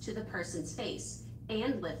mask to the person's face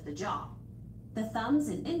and lift the jaw. The thumbs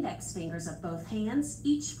and index fingers of both hands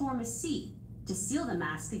each form a C to seal the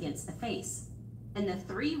mask against the face, and the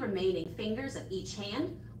 3 remaining fingers of each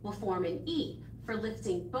hand will form an E for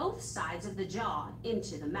lifting both sides of the jaw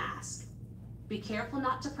into the mask. Be careful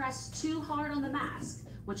not to press too hard on the mask,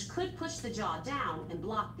 which could push the jaw down and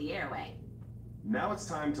block the airway. Now it's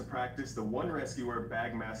time to practice the one rescuer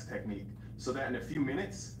bag mask technique so that in a few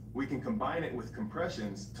minutes, we can combine it with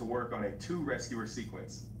compressions to work on a 2 rescuer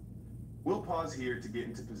sequence. We'll pause here to get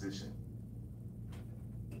into position.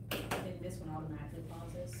 And this one automatically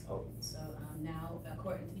pauses. Oh. So now,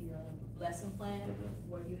 according to your lesson plan,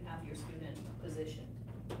 where you have your student positioned.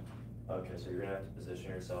 Okay, so you're gonna have to position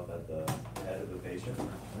yourself at the head of the patient,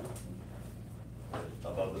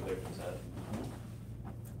 above the victim's head.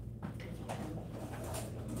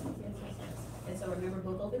 And so remember,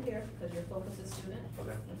 look over here, because your focus is student.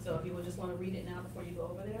 Okay. So if you would just want to read it now before you go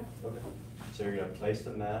over there. Okay. So you're gonna place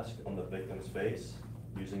the mask on the victim's face,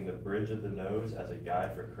 using the bridge of the nose as a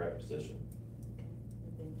guide for correct position.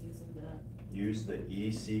 And then using the, Use the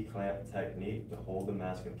EC clamp technique to hold the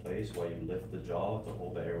mask in place while you lift the jaw to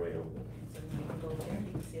hold the airway open. so you can go over there,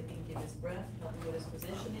 you can see if he can get his breath, help him with his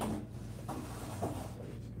positioning.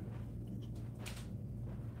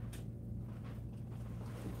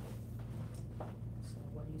 So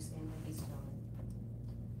what are you saying when he's feeling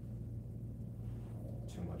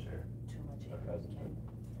Too much air. too much air? Okay. Okay.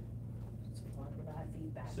 So you want to provide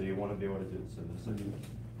feedback. So you wanna be able to do, so this is,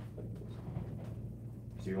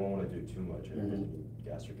 so you won't wanna do too much air,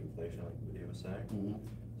 gastric inflation like the video was saying.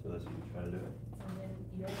 So that's what you try to do. And then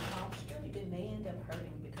your posture, it may end up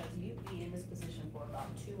hurting because you'd be in this position for about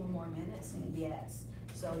 2 or more minutes, yes.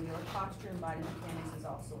 So your posture and body mechanics is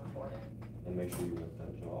also important. And make sure you lift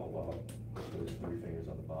that jaw while there's 3 fingers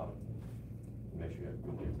on the bottom. And make sure you have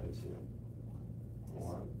good deep tight seal.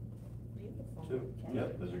 1, Beautiful. 2. Okay.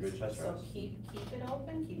 Yep, those are good chest So reps. keep it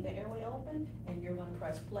open, keep the airway open, and you're gonna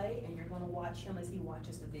press play, and you're gonna watch him as he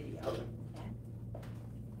watches the video. Okay. Okay?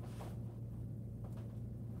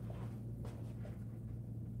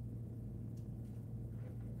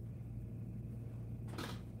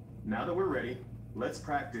 Now that we're ready, let's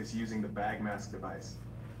practice using the bag mask device.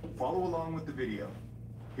 Follow along with the video.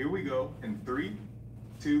 Here we go in 3,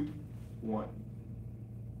 2, 1.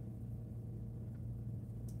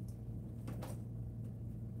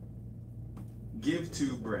 Give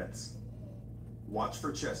 2 breaths. Watch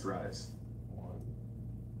for chest rise. 1,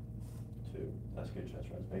 2. That's good chest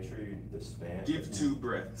rise. Make sure you, the span. Give 2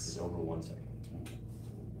 breaths. Is over 1 second.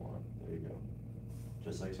 1, there you go.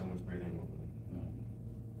 Just like someone's breathing normally.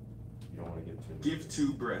 You don't wanna give too much. Give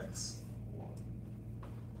 2 breaths. 1,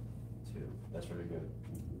 2. That's really good.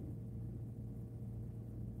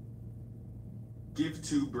 Give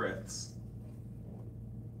 2 breaths. 1,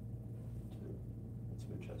 2. That's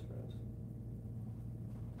good chest rise.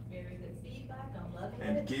 Very good feedback, I'm loving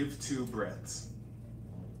And it. give 2 breaths.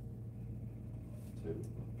 1, 2.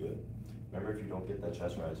 Good. Remember, if you don't get that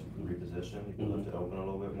chest rise, you can reposition. You can lift it open a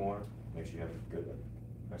little bit more. Make sure you have good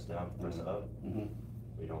press down, press up.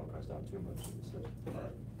 But you don't want to press down too much.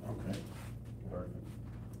 Okay. Perfect.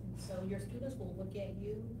 So your students will look at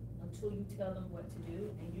you until you tell them what to do,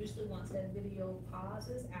 and usually once that video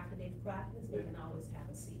pauses, after they've practiced, they can always have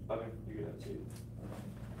a seat. Okay, you can have a seat.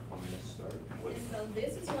 I'm gonna start And with, so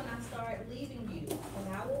this is when I start leaving you,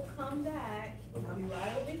 and I will come back, I'll be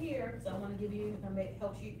right over here, so I wanna give you,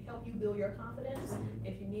 help you build your confidence.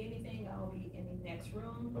 If you need anything, I'll be in the next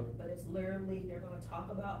room, Okay. but it's literally, they're gonna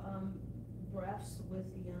talk about, breaths with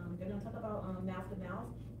the, they're gonna talk about, mouth to mouth,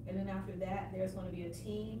 and then after that, there's gonna be a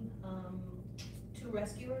team, 2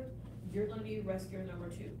 rescuers. You're gonna be rescuer number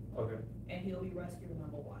 2, okay, and he'll be rescuer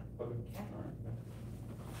number 1. okay. Okay?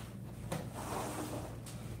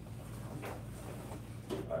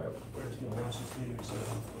 Alright, we're just gonna watch this video, so.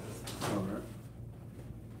 All right.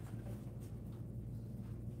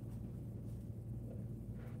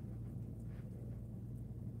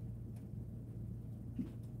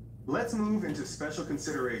 Let's move into special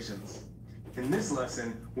considerations. In this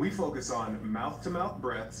lesson, we focus on mouth-to-mouth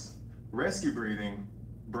breaths, rescue breathing,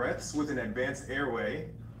 breaths with an advanced airway,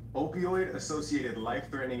 opioid-associated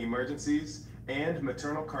life-threatening emergencies, and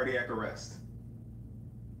maternal cardiac arrest.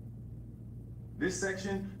 This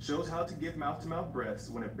section shows how to give mouth-to-mouth breaths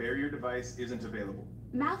when a barrier device isn't available.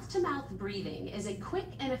 Mouth-to-mouth breathing is a quick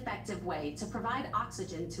and effective way to provide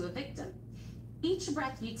oxygen to a victim. Each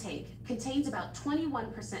breath you take contains about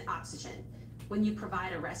 21% oxygen. When you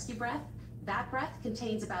provide a rescue breath, That breath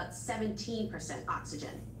contains about 17%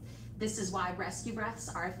 oxygen. This is why rescue breaths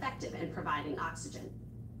are effective in providing oxygen.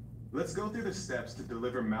 Let's go through the steps to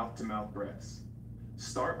deliver mouth-to-mouth breaths.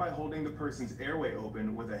 Start by holding the person's airway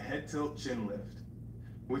open with a head tilt chin lift.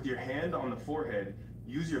 With your hand on the forehead,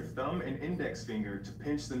 use your thumb and index finger to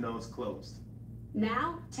pinch the nose closed.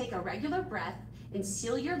 Now, take a regular breath and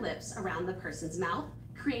seal your lips around the person's mouth,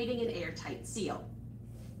 creating an airtight seal.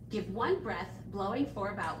 Give one breath, blowing for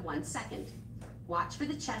about 1 second. Watch for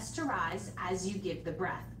the chest to rise as you give the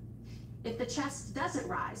breath. If the chest doesn't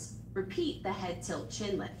rise, repeat the head tilt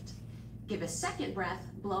chin lift. Give a second breath,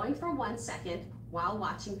 blowing for 1 second while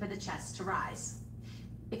watching for the chest to rise.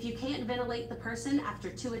 If you can't ventilate the person after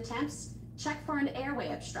 2 attempts, check for an airway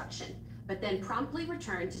obstruction, but then promptly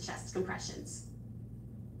return to chest compressions.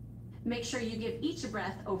 Make sure you give each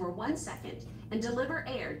breath over 1 second and deliver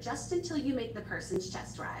air just until you make the person's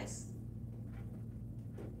chest rise.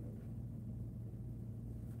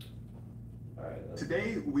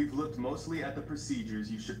 Today, we've looked mostly at the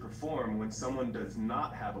procedures you should perform when someone does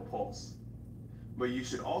not have a pulse. But you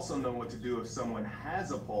should also know what to do if someone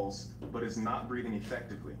has a pulse but is not breathing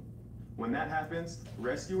effectively. When that happens,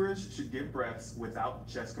 rescuers should give breaths without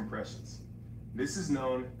chest compressions. This is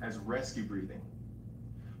known as rescue breathing.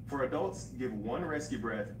 For adults, give 1 rescue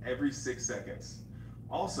breath every 6 seconds.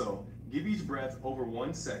 Also, give each breath over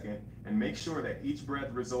 1 second and make sure that each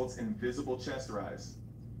breath results in visible chest rise.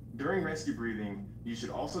 During rescue breathing, you should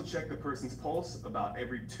also check the person's pulse about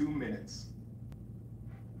every 2 minutes.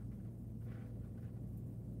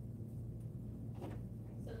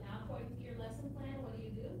 So now, according to your lesson plan, what do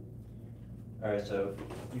you do? All right, so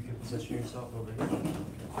you can position yourself over here.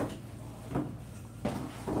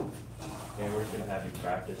 And we're just gonna have you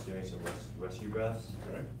practice doing some rescue breaths.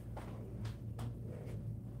 Okay.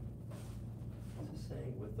 What's this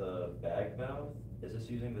saying with the bag mouth? Is this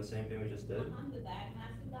using the same thing we just did? The bag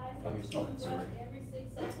mask device, Oh, you're still- breath sorry. every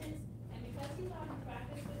 6 seconds, and because he's already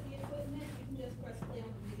practiced with the equipment, you can just press play on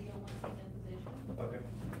the video once he's in position. Okay,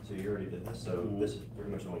 so you already did this, so this is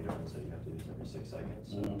pretty much the only difference that you have to do this every 6 seconds.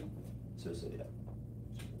 So yeah.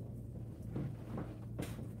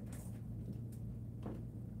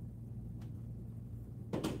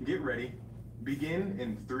 Get ready. Begin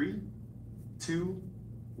in 3, 2,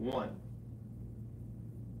 1.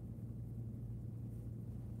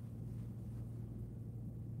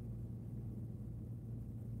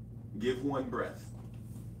 Give 1 breath.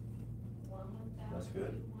 1,000, That's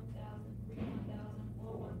good. 1,000, 3, 1,000,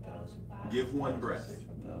 4, 1,000, 5. Give 1 breath. 6,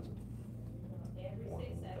 1,000. Every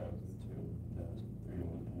 6 seconds. 1,000, 2,000,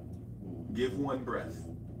 3,000. Give 1 breath.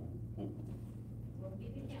 We'll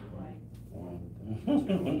get the count right.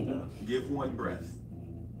 1,000. Give 1 breath.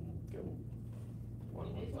 Go.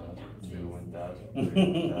 You just wanna count 1,000, 2, six. 1,000,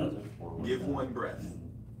 3, 1,000, 4, 1,000. Give 1 breath. 1,000,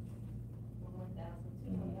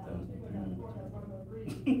 2, 1,000, 3, 1,000, 4, 1,000,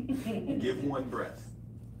 3. Give 1 breath.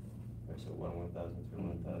 Okay, so 1, 1,000, 2,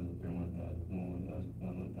 1,000, 3, 1,000, 4, 1,000,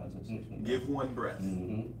 1, 1,000, 6, 1,000. Give 1 breath.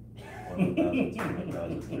 1, 1,000, 2,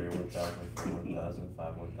 1,000, 3, 1,000, 4, 1,000,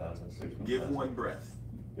 5, 1,000, 6, 1,000. Give 1 breath.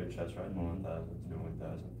 Good chest right. 1, 1,000, 2,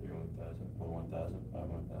 1,000, 3, 1,000, 4, 1,000, 5,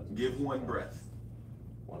 1,000. Give 1 breath.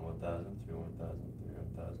 1, 1,000, 2, 1,000, 3,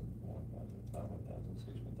 1,000, 4, 1,000, 5, 1,000,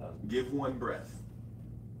 6, 1,000. Give 1 breath.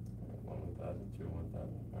 1, 1,000, 2,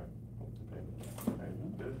 1,000. All right, hold the paper. All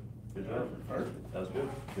right, good. Good job. Perfect. That was good.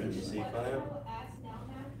 Good. You see, What I Clam? will ask now,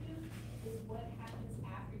 Matthew, is what happens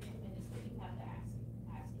after 2 minutes, that you have to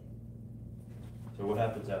ask it. So what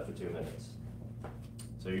happens after 2 minutes?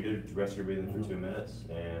 So you did rescue breathing for 2 minutes,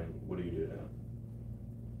 and what do you do now?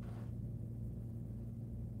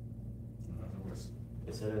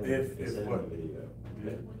 It said in, If it said in what? the video.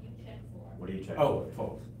 Yeah. What do you check for? What do you check Oh, for?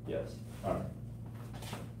 folks. Yes. All right.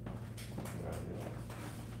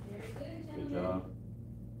 Very good, Good gentlemen. job.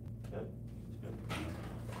 Yep. That's good.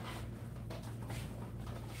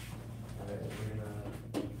 All right, we're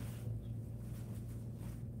gonna.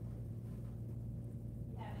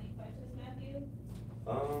 You have any questions, Matthew?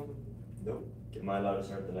 Nope. Am I allowed to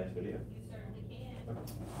start the next video? You certainly can.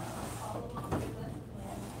 Okay. Follow along with the lesson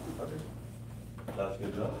plan. Okay. That's a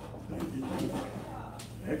good job. Thank you. Good job.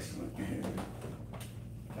 Excellent.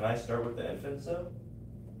 Can I start with the infants though?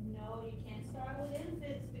 No, you can't start with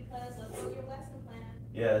infants because of your lesson plan.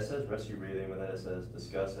 Yeah, it says rescue breathing, but then it says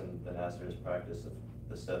discuss and then answers practice of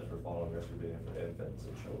the steps for following rescue breathing for infants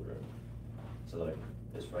and children. So like,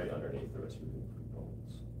 it's right underneath the rescue breathing for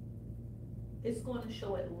adults. It's going to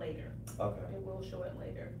show it later. Okay. It will show it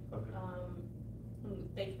later. Okay.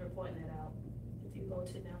 Thank you for pointing that out. If you go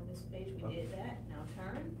to now this page, we did that. Now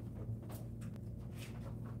turn.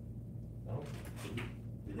 No?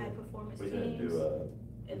 We High didn't. performance We didn't teams. do,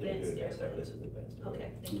 Advanced This airway. is advanced airway.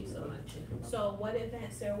 Okay, thank you so much. So what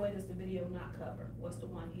advanced airway does the video not cover? What's the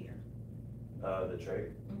one here? The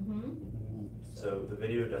trach. Mm-hmm. So the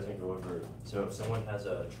video doesn't go over, so if someone has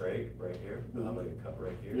a trach right here, they'll have like a cup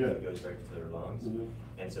right here, Yeah. that goes right to their lungs.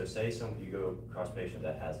 And so say you go across a patient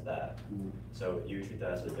that has that. So you treat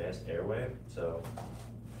that as advanced airway, so,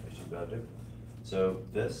 what she's about to do. So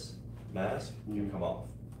this mask can come off.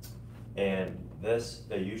 And this,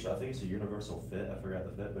 they usually, I think it's a universal fit, I forgot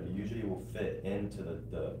the fit, but it usually will fit into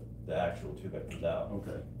the actual tube that comes out.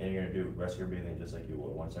 Okay, And you're gonna do rescue breathing just like you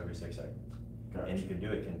would, once every 6 seconds. gotcha. And you can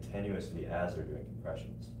do it continuously as they're doing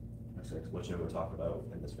compressions, That's excellent. which I will talk about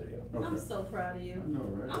in this video. I'm Okay. so proud of I you. know,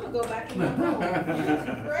 right? I'm gonna go back in my room. You did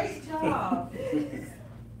a great job. Excellent,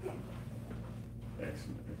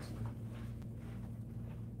 excellent.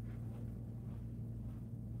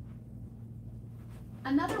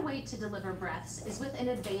 Another way to deliver breaths is with an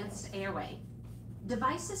advanced airway.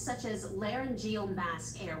 Devices such as laryngeal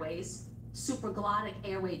mask airways, supraglottic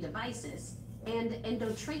airway devices, and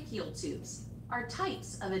endotracheal tubes are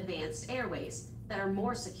types of advanced airways that are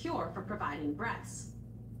more secure for providing breaths.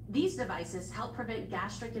 These devices help prevent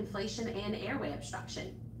gastric inflation and airway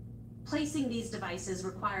obstruction. Placing these devices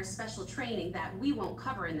requires special training that we won't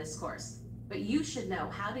cover in this course, but you should know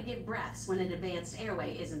how to give breaths when an advanced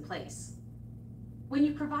airway is in place. When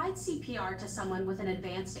you provide CPR to someone with an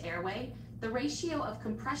advanced airway, the ratio of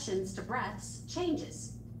compressions to breaths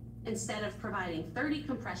changes. Instead of providing 30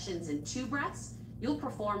 compressions in 2 breaths, you'll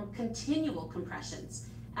perform continual compressions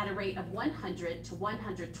at a rate of 100 to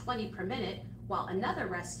 120 per minute, while another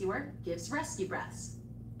rescuer gives rescue breaths.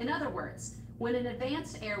 In other words, when an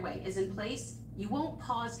advanced airway is in place, you won't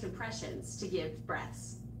pause compressions to give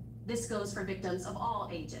breaths. This goes for victims of all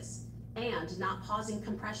ages, and not pausing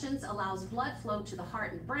compressions allows blood flow to the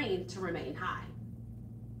heart and brain to remain high.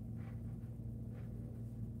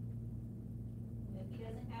 If he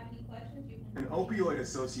doesn't have any questions, you An can.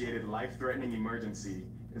 opioid-associated life-threatening emergency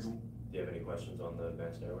is Do you have any questions on the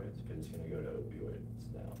advanced airways? Because it's gonna go to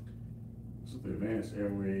opioids now. So the advanced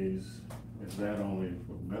airways, is that only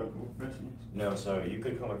for medical professionals? No, so you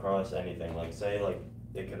could come across anything, like say like,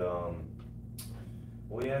 it could,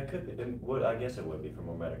 well, yeah, it could be, I guess it would be for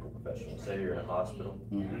more medical professionals, say you're in a hospital.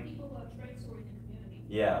 There are people who have trach stories in the community.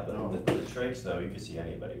 Yeah, but Oh. the trachs though, you could see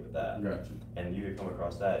anybody with that. Gotcha. And you could come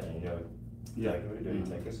across that and you know, Yeah. like what you do, you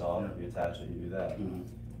take this off, Yeah. you attach it, you do that. Mhm.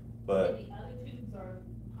 But And the other tubes are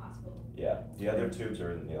hospital. yeah, the other tubes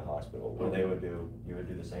are in the hospital, what they would do, you would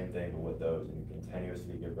do the same thing but with those and you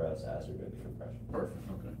continuously give breaths as you're doing the compression. Perfect,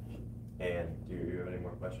 okay. And do you have any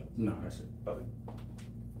more questions? No, that's it. Okay.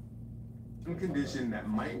 some condition that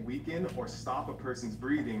might weaken or stop a person's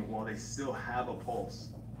breathing while they still have a pulse.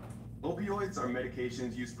 Opioids are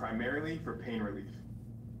medications used primarily for pain relief.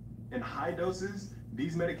 In high doses,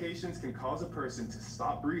 these medications can cause a person to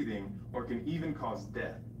stop breathing or can even cause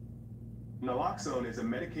death. Naloxone is a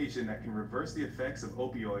medication that can reverse the effects of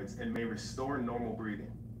opioids and may restore normal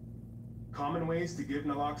breathing. Common ways to give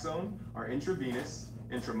naloxone are intravenous,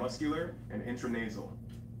 intramuscular, and intranasal.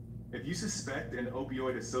 If you suspect an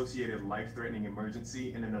opioid-associated life-threatening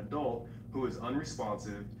emergency in an adult who is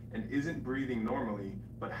unresponsive and isn't breathing normally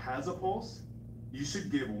but has a pulse, you should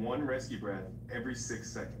give 1 rescue breath every 6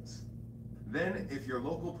 seconds. Then, if your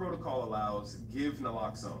local protocol allows, give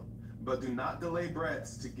naloxone, but do not delay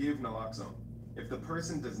breaths to give naloxone. If the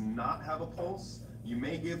person does not have a pulse, you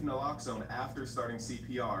may give naloxone after starting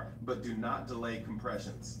CPR, but do not delay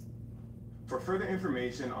compressions. For further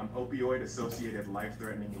information on opioid-associated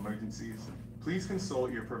life-threatening emergencies, please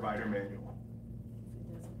consult your provider manual.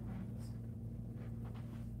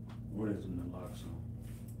 What is naloxone?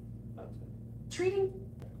 Treating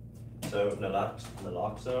So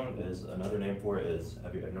naloxone is, another name for it is, I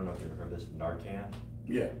don't know if you've ever heard of this, Narcan.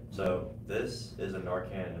 Yeah. So this is a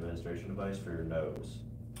Narcan administration device for your nose.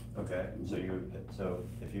 Okay, so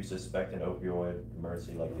if you suspect an opioid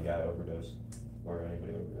emergency, like the guy overdosed, or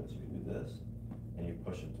anybody overdosed, you do this, and you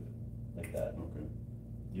push it like that. Okay.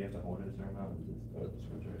 Do you have to hold it a certain amount, or does it go to the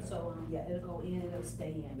switch right now? So, yeah, it'll go in and it'll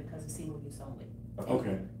stay in because it's single use only.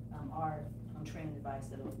 Okay. Our training device,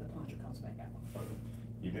 the plunger comes back out.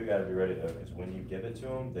 You do gotta be ready though, because when you give it to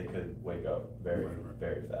them, they could wake up very, Right, right.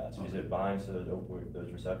 very fast. Because it binds to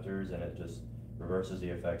those receptors and it just reverses the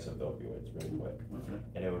effects of the opioids really quick. Okay.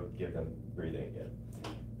 And it would give them breathing again.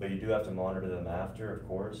 But you do have to monitor them after, of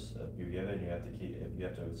course. If you give it, you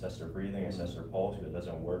have to assess their breathing, assess their pulse. If it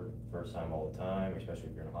doesn't work first time all the time, especially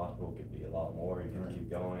if you're in a hospital, it could be a lot more. You can keep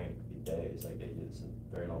going, it could be days. Like it's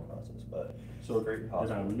a very long process, but So great did I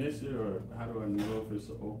hospital. miss it, or how do I know if it's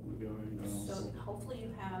open going? So hopefully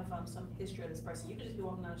you have some history of this person. You could just be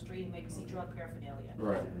walking down the street and maybe see drug paraphernalia.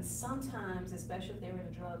 Right. Sometimes, especially if they're in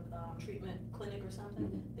a drug treatment clinic or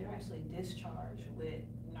something, they're actually discharged with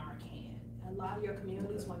Narcan. A lot of your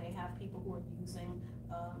communities, when they have people who are using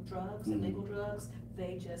drugs, illegal drugs,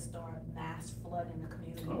 they just start mass flooding the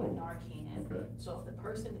community with Narcan. Okay. So if the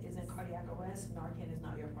person is in cardiac arrest, Narcan is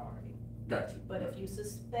not your priority. Gotcha. But if you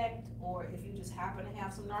suspect, or if you just happen to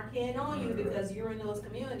have some Narcan on you because you're in those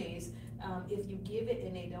communities, if you give it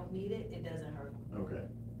and they don't need it, it doesn't hurt them. Okay.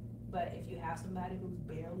 But if you have somebody who's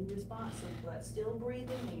barely responsive but still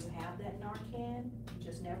breathing and you have that Narcan, you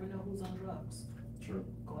just never know who's on drugs. Sure.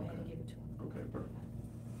 Go ahead and give it to them. Okay, perfect.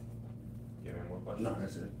 Do you have any more questions? No,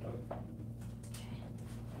 that's it.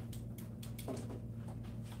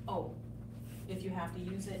 Oh, if you have to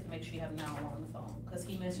use it, make sure you have 911 on the phone, because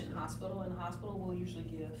he mentioned hospital, and the hospital will usually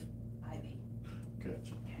give IV.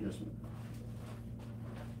 Gotcha. Yes, ma'am.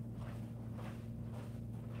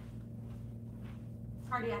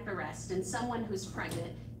 Cardiac arrest in someone who's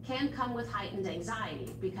pregnant can come with heightened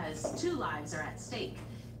anxiety because 2 lives are at stake.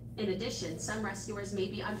 In addition, some rescuers may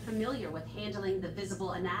be unfamiliar with handling the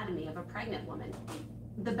visible anatomy of a pregnant woman.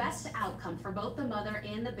 The best outcome for both the mother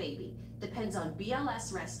and the baby depends on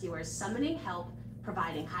BLS rescuers summoning help,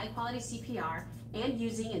 providing high-quality CPR, and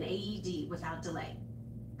using an AED without delay.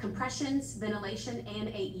 Compressions, ventilation, and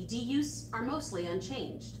AED use are mostly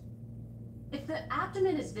unchanged. If the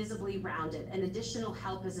abdomen is visibly rounded and additional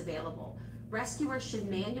help is available, rescuers should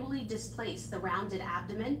manually displace the rounded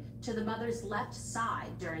abdomen to the mother's left side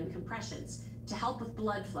during compressions to help with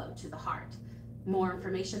blood flow to the heart. More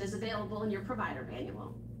information is available in your provider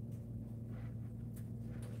manual.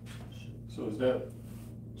 So is that,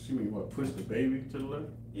 excuse me, what, push the baby to the left?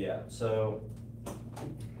 Yeah, so,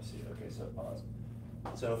 let's see, okay, so pause.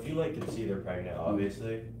 So if you like can see they're pregnant,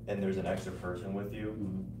 obviously, and there's an extra person with you,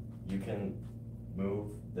 you can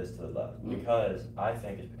move this to the left. Because I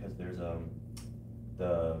think it's because there's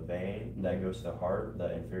the vein that goes to the heart,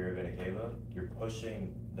 the inferior vena cava, you're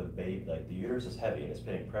pushing the baby, like the uterus is heavy and it's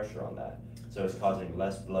putting pressure on that. So it's causing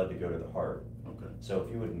less blood to go to the heart. Okay. So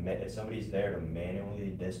if you would, if somebody's there to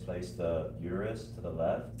manually displace the uterus to the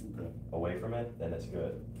left, away from it, then it's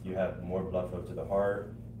good. You have more blood flow to the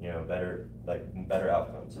heart, you know, better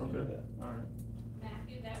outcomes. If you do that. All right.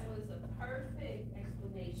 Matthew, that was a perfect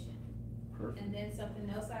explanation. Perfect. And then something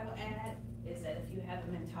else I will add is that if you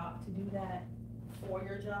haven't been taught to do that for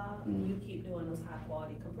your job, you keep doing those high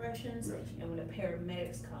quality compressions, Gotcha. and when the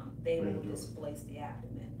paramedics come, they They'll will do it. displace the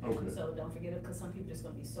abdomen. Okay. So don't forget it, because some people just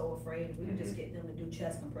gonna be so afraid, we can just get them to do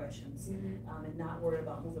chest compressions, and not worry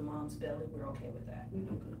about moving mom's belly, we're okay with that.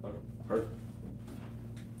 Okay. Perfect.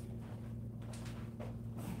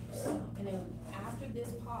 So, and then after this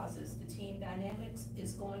pauses, the team dynamics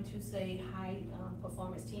is going to say high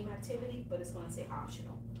performance team activity, but it's gonna say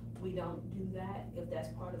optional. We don't do that if that's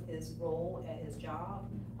part of his role at his job.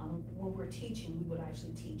 When we're teaching, we would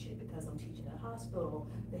actually teach it, because I'm teaching at a hospital,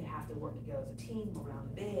 they have to work together as a team around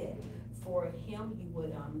the bed. For him, you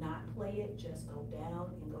would not play it, just go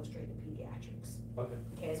down and go straight to pediatrics. Okay.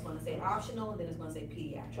 Okay, it's gonna say optional, and then it's gonna say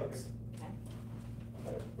pediatrics. Okay.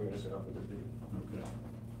 All right, we're gonna start off with this video. Okay.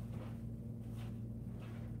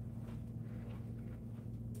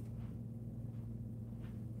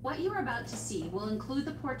 What you are about to see will include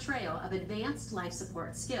the portrayal of advanced life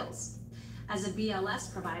support skills. As a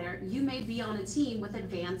BLS provider, you may be on a team with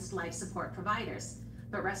advanced life support providers,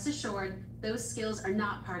 but rest assured, those skills are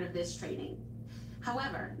not part of this training.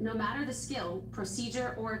 However, no matter the skill,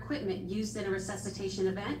 procedure, or equipment used in a resuscitation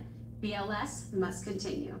event, BLS must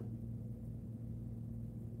continue.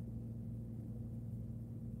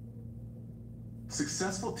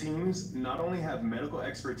 Successful teams not only have medical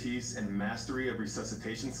expertise and mastery of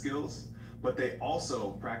resuscitation skills, but they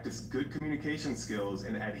also practice good communication skills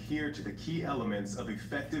and adhere to the key elements of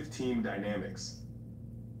effective team dynamics.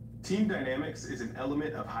 Team dynamics is an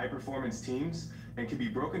element of high-performance teams and can be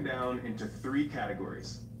broken down into 3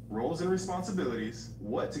 categories: roles and responsibilities,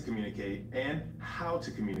 what to communicate, and how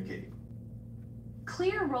to communicate.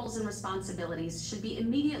 Clear roles and responsibilities should be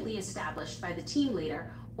immediately established by the team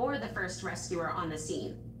leader or the first rescuer on the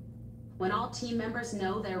scene. When all team members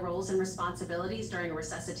know their roles and responsibilities during a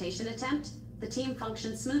resuscitation attempt, the team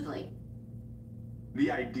functions smoothly. The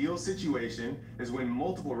ideal situation is when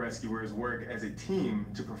multiple rescuers work as a team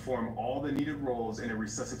to perform all the needed roles in a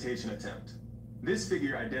resuscitation attempt. This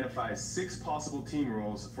figure identifies 6 possible team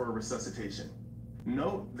roles for a resuscitation.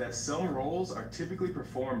 Note that some roles are typically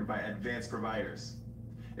performed by advanced providers.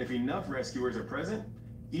 If enough rescuers are present,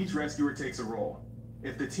 each rescuer takes a role.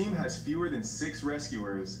 If the team has fewer than 6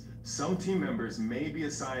 rescuers, some team members may be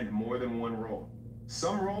assigned more than one role.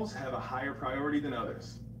 Some roles have a higher priority than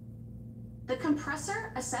others. The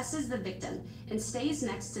compressor assesses the victim and stays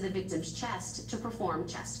next to the victim's chest to perform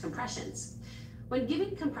chest compressions. When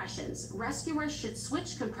giving compressions, rescuers should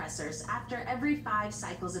switch compressors after every 5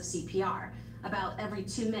 cycles of CPR, about every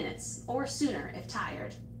 2 minutes, or sooner if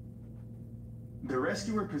tired. The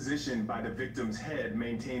rescuer positioned by the victim's head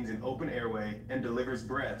maintains an open airway and delivers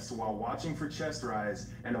breaths while watching for chest rise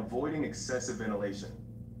and avoiding excessive ventilation.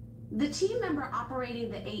 The team member operating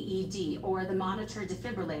the AED, or the monitor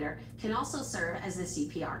defibrillator, can also serve as the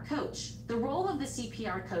CPR coach. The role of the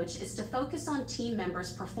CPR coach is to focus on team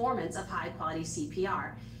members' performance of high-quality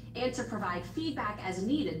CPR and to provide feedback as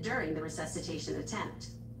needed during the resuscitation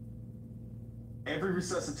attempt. Every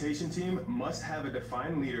resuscitation team must have a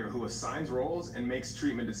defined leader who assigns roles and makes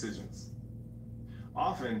treatment decisions.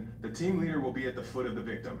 Often, the team leader will be at the foot of the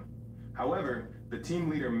victim. However, the team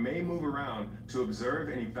leader may move around to observe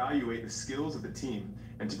and evaluate the skills of the team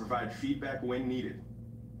and to provide feedback when needed.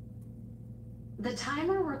 The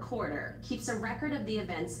timer recorder keeps a record of the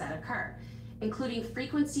events that occur, including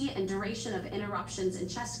frequency and duration of interruptions and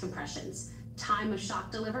chest compressions, time of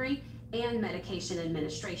shock delivery, and medication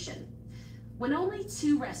administration. When only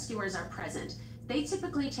 2 rescuers are present, they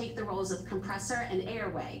typically take the roles of compressor and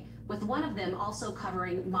airway, with one of them also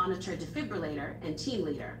covering monitor defibrillator and team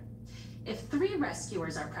leader. If 3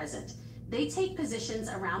 rescuers are present, they take positions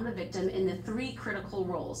around the victim in the 3 critical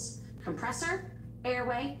roles: compressor,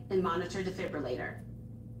 airway, and monitor defibrillator.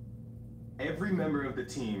 Every member of the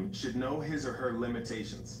team should know his or her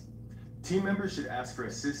limitations. Team members should ask for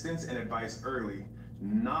assistance and advice early,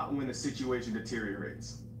 not when the situation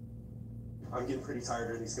deteriorates. I'm getting pretty tired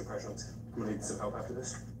during these compressions. I'm gonna need some help after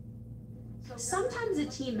this. Sometimes a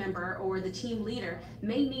team member or the team leader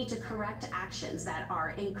may need to correct actions that are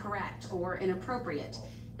incorrect or inappropriate.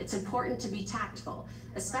 It's important to be tactful,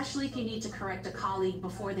 especially if you need to correct a colleague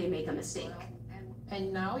before they make a mistake.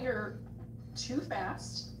 And now you're too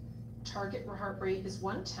fast. Target heart rate is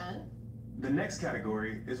 110. The next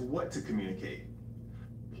category is what to communicate.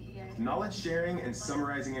 Knowledge sharing and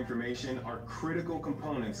summarizing information are critical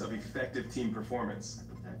components of effective team performance.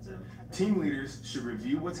 Team leaders should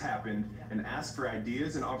review what's happened and ask for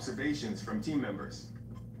ideas and observations from team members.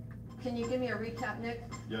 Can you give me a recap, Nick?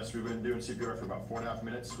 Yes, we've been doing CPR for about 4.5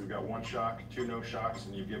 minutes. We've got 1 shock, 2 no shocks,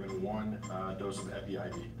 and you've given 1 dose of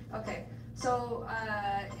EpiIV. Okay, so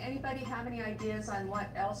anybody have any ideas on what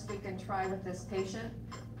else we can try with this patient?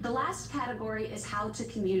 The last category is how to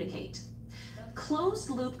communicate. Closed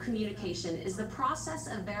loop communication is the process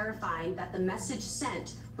of verifying that the message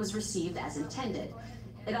sent was received as intended.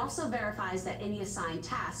 It also verifies that any assigned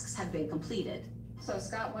tasks have been completed. So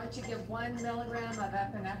Scott, why don't you give 1 milligram of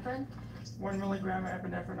epinephrine? 1 milligram of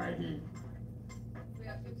epinephrine IV.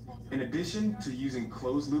 In addition to using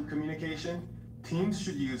closed loop communication, teams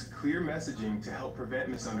should use clear messaging to help prevent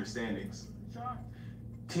misunderstandings.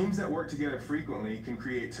 Teams that work together frequently can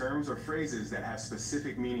create terms or phrases that have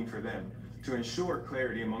specific meaning for them to ensure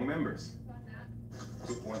clarity among members.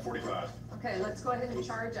 145. Okay, let's go ahead and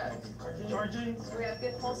charge up. Charging. Do we have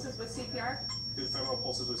good pulses with CPR? Good femoral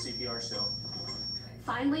pulses with CPR still.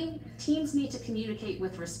 Finally, teams need to communicate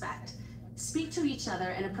with respect. Speak to each other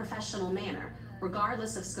in a professional manner,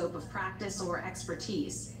 regardless of scope of practice or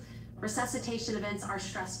expertise. Resuscitation events are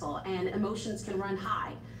stressful and emotions can run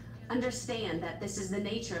high. Understand that this is the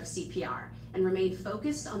nature of CPR and remain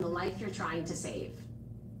focused on the life you're trying to save.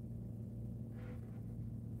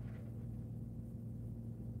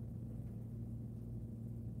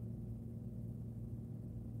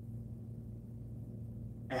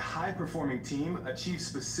 A high-performing team achieves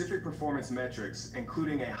specific performance metrics,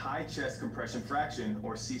 including a high chest compression fraction,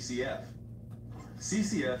 or CCF.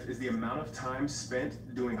 CCF is the amount of time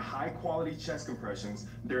spent doing high-quality chest compressions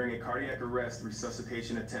during a cardiac arrest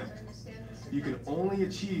resuscitation attempt. You can only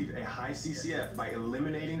achieve a high CCF by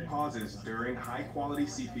eliminating pauses during high-quality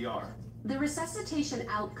CPR. The Resuscitation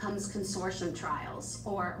Outcomes Consortium trials,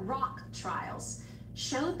 or ROC trials,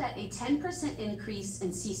 showed that a 10% increase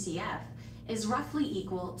in CCF is roughly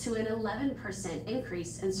equal to an 11%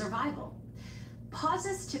 increase in survival.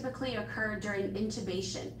 Pauses typically occur during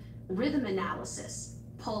intubation, rhythm analysis,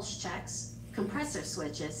 pulse checks, compressor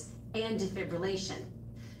switches, and defibrillation.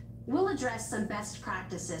 We'll address some best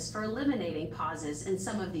practices for eliminating pauses in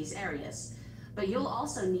some of these areas, but you'll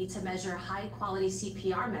also need to measure high-quality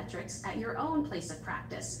CPR metrics at your own place of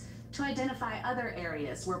practice, to identify other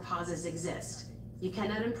areas where pauses exist. You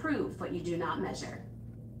cannot improve what you do not measure.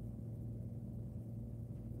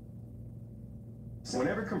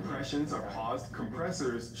 Whenever compressions are paused,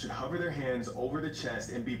 compressors should hover their hands over the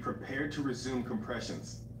chest and be prepared to resume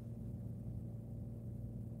compressions.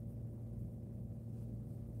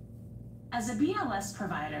 As a BLS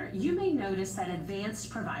provider, you may notice that advanced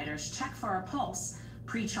providers check for a pulse,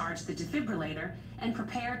 pre-charge the defibrillator, and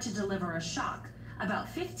prepare to deliver a shock about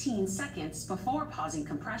 15 seconds before pausing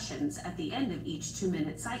compressions at the end of each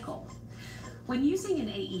 2-minute cycle. When using an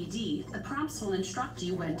AED, the prompts will instruct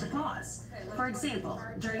you when to pause. For example,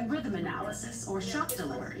 during rhythm analysis or shock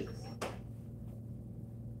delivery.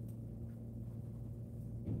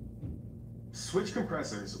 Switch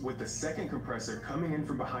compressors with the second compressor coming in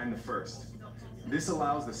from behind the first. This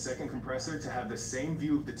allows the second compressor to have the same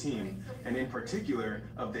view of the team, and in particular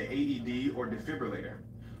of the AED or defibrillator.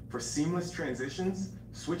 For seamless transitions,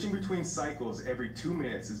 switching between cycles every 2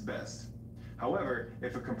 minutes is best. However,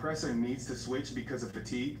 if a compressor needs to switch because of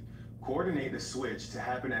fatigue, coordinate the switch to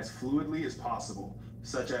happen as fluidly as possible,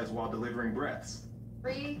 such as while delivering breaths.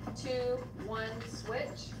 3, 2, 1,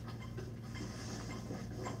 switch.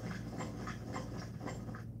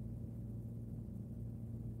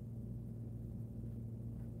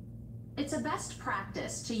 It's a best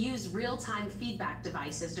practice to use real-time feedback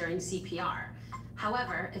devices during CPR.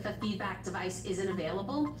 However, if a feedback device isn't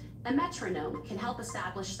available, a metronome can help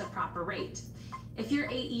establish the proper rate. If your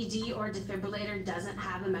AED or defibrillator doesn't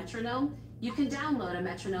have a metronome, you can download a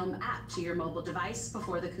metronome app to your mobile device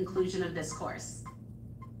before the conclusion of this course.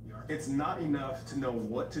 It's not enough to know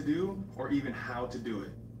what to do or even how to do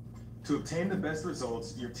it. To obtain the best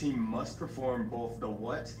results, your team must perform both the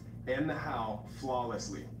what and the how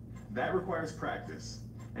flawlessly. That requires practice,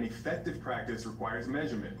 and effective practice requires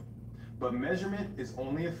measurement. But measurement is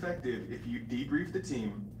only effective if you debrief the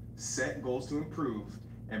team, set goals to improve,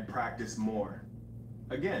 and practice more.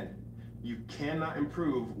 Again, you cannot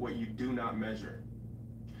improve what you do not measure.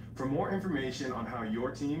 For more information on how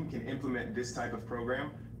your team can implement this type of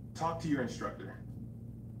program, talk to your instructor.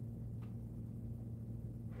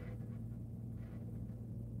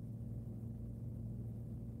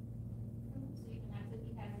 So you can ask if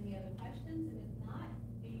you have any other questions, and if not,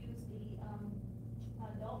 you use the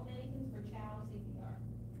adult Manikins for child CPR.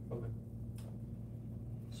 Okay.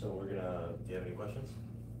 So we're gonna, do you have any questions?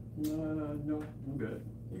 No, I'm good.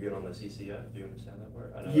 You good on the CCF? Do you understand that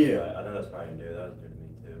word? I know Yeah. I know that's probably new. That was new to me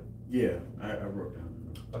too. Yeah, I wrote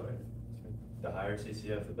down. Okay. The higher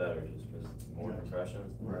CCF, the better, just because more Yeah.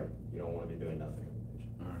 compressions. Right. You don't want to be doing nothing with the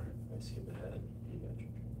patient. All right. I skip ahead. You got your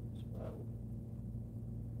survival.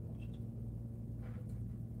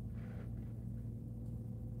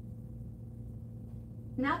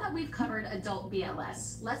 Now that we've covered adult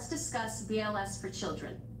BLS, let's discuss BLS for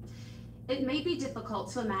children. It may be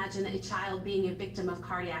difficult to imagine a child being a victim of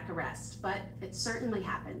cardiac arrest, but it certainly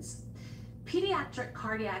happens. Pediatric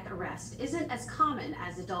cardiac arrest isn't as common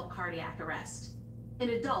as adult cardiac arrest.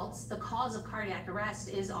 In adults, the cause of cardiac arrest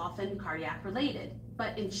is often cardiac related,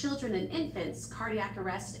 but in children and infants, cardiac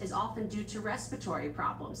arrest is often due to respiratory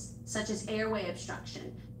problems, such as airway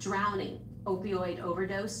obstruction, drowning, opioid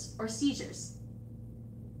overdose, or seizures.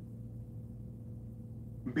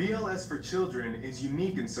 BLS for children is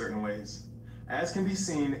unique in certain ways, as can be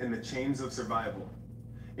seen in the chains of survival.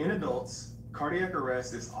 In adults, cardiac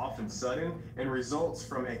arrest is often sudden and results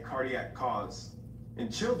from a cardiac cause. In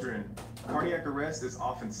children, cardiac arrest is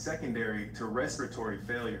often secondary to respiratory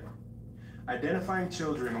failure. Identifying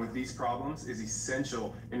children with these problems is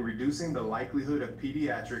essential in reducing the likelihood of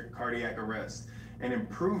pediatric cardiac arrest and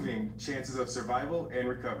improving chances of survival and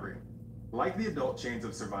recovery. Like the adult chains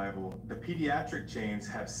of survival, the pediatric chains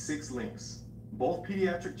have 6 links. Both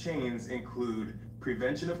pediatric chains include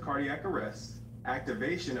prevention of cardiac arrest,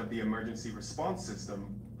 activation of the emergency response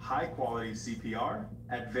system, high-quality CPR,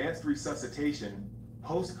 advanced resuscitation,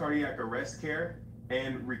 post-cardiac arrest care,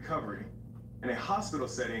 and recovery. In a hospital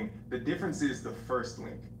setting, the difference is the first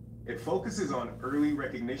link. It focuses on early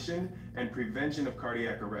recognition and prevention of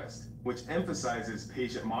cardiac arrest, which emphasizes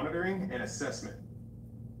patient monitoring and assessment.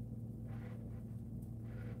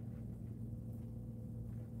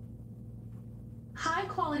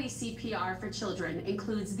 High-quality CPR for children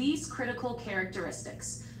includes these critical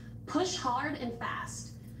characteristics. Push hard and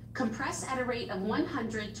fast. Compress at a rate of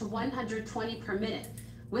 100 to 120 per minute,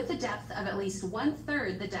 with a depth of at least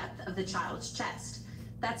 1/3 the depth of the child's chest.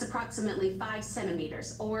 That's approximately 5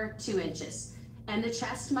 centimeters or 2 inches. And the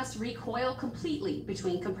chest must recoil completely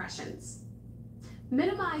between compressions.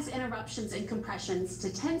 Minimize interruptions in compressions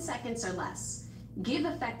to 10 seconds or less. Give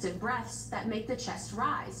effective breaths that make the chest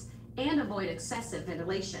rise, and avoid excessive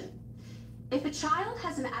ventilation. If a child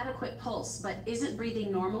has an adequate pulse but isn't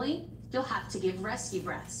breathing normally, you'll have to give rescue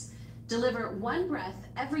breaths. Deliver 1 breath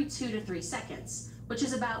every 2 to 3 seconds, which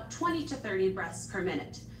is about 20 to 30 breaths per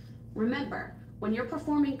minute. Remember, when you're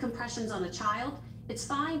performing compressions on a child, it's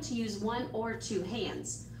fine to use 1 or 2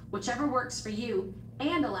 hands, whichever works for you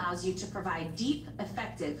and allows you to provide deep,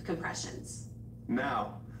 effective compressions.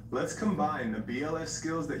 Now, let's combine the BLS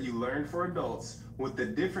skills that you learned for adults with the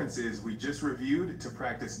differences we just reviewed to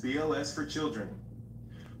practice BLS for children.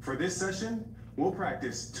 For this session, we'll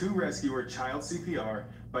practice 2 rescuer child CPR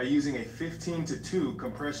by using a 15-to-2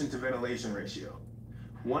 compression to ventilation ratio.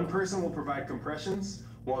 One person will provide compressions,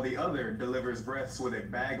 while the other delivers breaths with a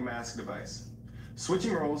bag mask device.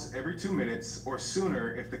 Switching roles every 2 minutes or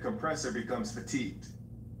sooner if the compressor becomes fatigued.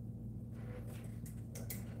 So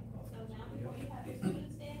now before you have your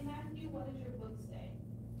students stand, Matthew, what does your book say?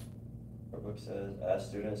 Our book says, ask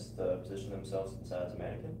students to position themselves inside as a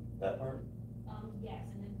mannequin, that part? Yes,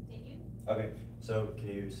 and then continue. Okay, so can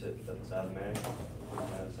you sit at the side of the mannequin?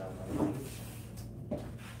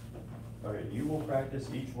 Okay, you will practice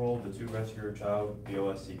each role of the 2 rescuer child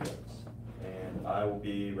BLS sequence. And I will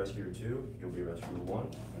be rescuer 2, you'll be rescuer 1.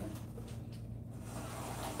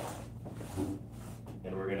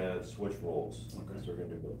 And we're gonna switch roles, because we're gonna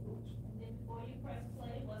do both roles. And then before you press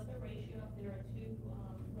play, what's the ratio if there are 2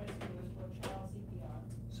 rescuers for child CPR?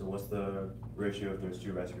 So what's the ratio if there's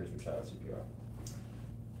 2 rescuers for child CPR?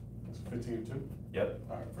 It's 15-2? Yep.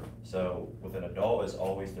 All right, perfect. So with an adult, it's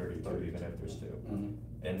always 32, even if there's 2.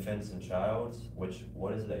 Mm-hmm. Infants and childs,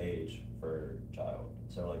 what is the age for child?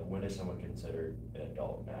 So like, when is someone considered an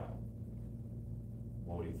adult now?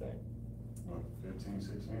 What do you think? What, 15,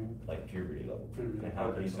 16? Like puberty level? Puberty. And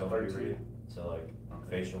how can you Okay, tell so 13. puberty? So like Okay.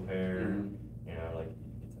 facial hair, Mhm. you know, like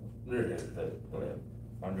Yeah. the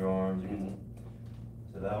underarms, you can tell.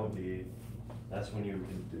 So that would be, that's when you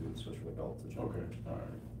can do the switch from adult to child. Okay, all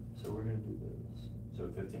right, So we're gonna do this. So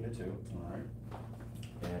 15-2, all right.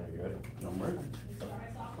 and are you ready? I'm ready. It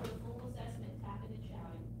starts off with a full assessment, tapping and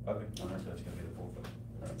shouting. Okay, so it's gonna be the full thing.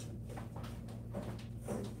 Gotcha.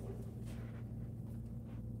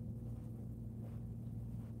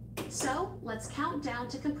 So let's count down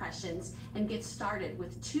to compressions and get started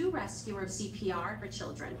with 2 rescuer CPR for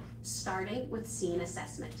children, starting with scene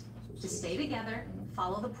assessment. To stay together,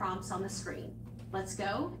 follow the prompts on the screen. Let's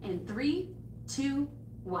go in 3, 2,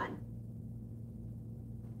 1.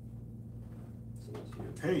 So let's do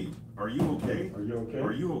it. Hey, are you okay? Are you okay?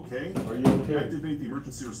 Are you okay? Are you okay? Activate the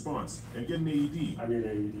emergency response and get an AED. I need an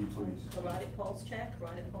AED, please. Carotid pulse check,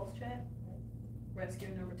 carotid pulse check. Rescue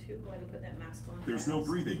number 2, go ahead and put that mask on. There's no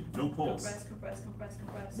breathing, no pulse. Compress, compress, compress,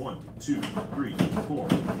 compress. 1, 2, 3, 4,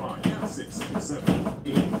 5, 6, 7,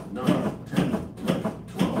 8, 9, 10, 11,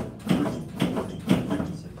 12, 13, 14,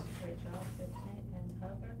 15. Great job, 15, and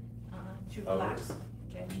hover. To relax,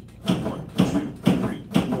 okay. 1, 2, 3,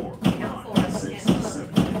 4, Count for 5, us, 6, and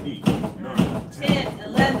 7, 8, 9, 10,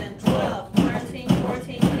 11, 12, 13,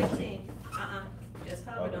 14, 15. Just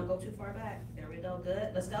hover, don't go too far back. There we go, good,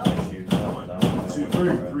 let's go. Shoot, down, down, 2,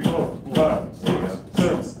 down. 3, 4, 5,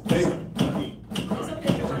 6, 7, 8. It's a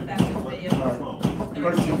picture one back to the video.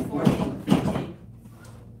 13, 14, 15.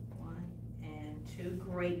 1 and 2,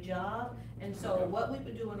 great job. And so what we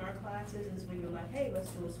would do in our classes is we were like, hey, let's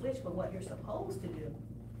do a switch, but what you're supposed to do,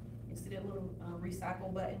 instead of a little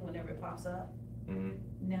recycle button whenever it pops up, Mhm.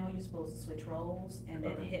 now you're supposed to switch roles and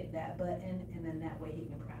then Okay. hit that button, and then that way he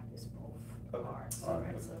can practice both Okay. parts. All right.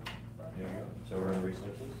 Alright, so, Here we go. So we're gonna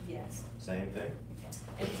research this? yes. Same thing?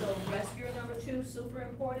 And so rescue number 2, super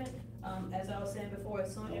important. As I was saying before,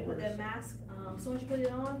 as soon as you put that mask, as soon as you put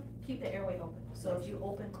it on, keep the airway open. So if you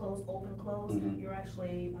open, close, Mhm. you're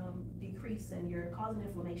actually decreasing, you're causing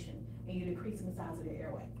inflammation, and you're decreasing the size of the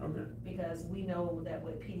airway. Okay, Because we know that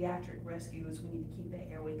with pediatric rescues, we need to keep that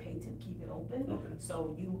airway patent, keep it open. okay.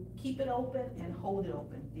 So you keep it open and hold it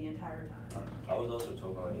open the entire time. I was also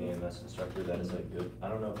told by an EMS instructor that is a good, I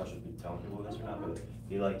don't know if I should be telling people this or not, but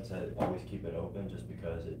he liked to always keep it open just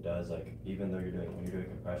because it does, like, even though when you're doing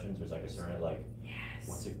compressions, there's like a certain, like,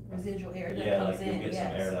 what's it? Residual air that Yeah, comes like you'll in, get some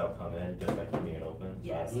air yes. that'll come in just by keeping it open. So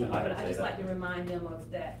Yes, I but had to I say just like that. to remind them of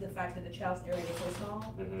that, the fact that the child's area is so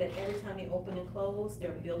small, Mhm. that every time they open and close,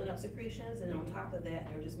 they're building up secretions, and on top of that,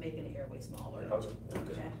 they're just making the airway smaller. Okay.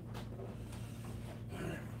 Okay.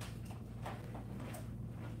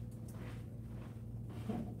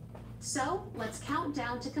 So let's count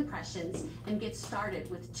down to compressions and get started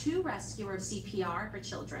with 2 rescuer CPR for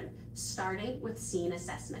children, starting with scene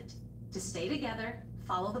assessment. To stay together,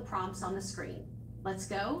 follow the prompts on the screen. Let's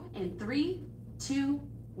go in 3, 2,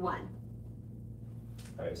 1.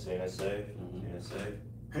 Alright, Sina safe, Sina safe.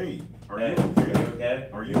 Hey, are Hey, you okay? are you okay?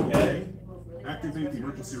 Are you okay? Activate the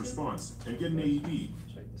emergency response and get an AED.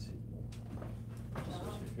 Check the seat.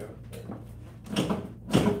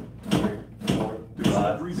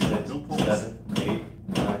 There's breathing, no pulse. 7, 8,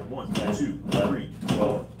 9, 1, 10, 2, 11, 3,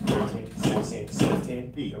 12, 13, 14,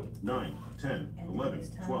 15, 8, 9, 10,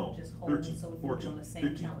 11, 12, 13, 14,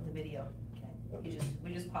 15. With the video. Okay.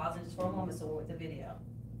 We just pausing just for a moment so we're with the video.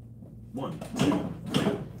 1, 2, 3,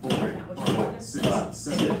 4, 5, 6,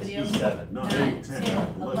 7, 8, 7, 9,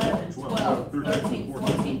 10, 11, 12, 13,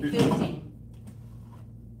 14, 15.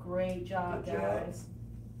 Great job, Good job. guys.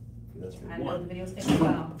 That's I good. know the 1, videos take 2, a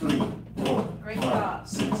while. 3, 4, Great 5, job.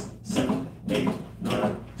 6, 7, 8,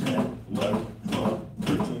 9, 10, 11, 12,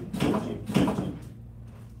 13, 14, 15.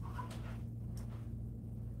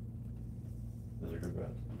 Those are good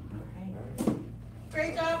breaths.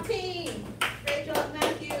 Great job, team. Great job,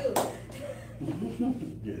 Matthew.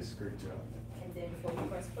 Yes, great job. And then before we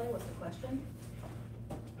press play, what's the question?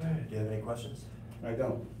 Alright, do you have any questions? I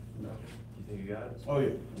don't, no. Do you think you got it? Oh, yeah,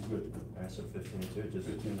 I'm good. Alright, so 15-2, just,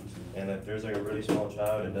 15%. and if there's like a really small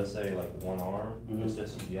child, it does say like one arm, Mhm. it's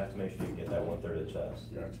just, you have to make sure you get that 1/3 of the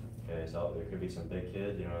chest. Gotcha. Okay, so there could be some big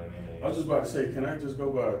kids, you know what I mean? I was just about to say, can I just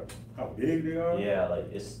go by how big they are? Yeah,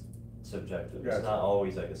 like it's subjective, Gotcha. it's not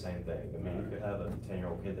always like the same thing. I mean, you could have a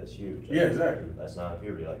 10-year-old kid that's huge. Yeah, exactly. That's not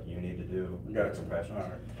puberty, like you need to do Gotcha. compressions. All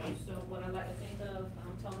right. So what I like to think of,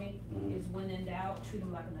 Tony, Mhm. is when in doubt, treat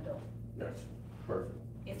them like an adult. Gotcha. Perfect.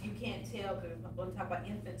 If you can't tell, because I'm gonna talk about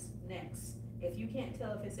infants next. If you can't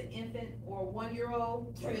tell if it's an infant or a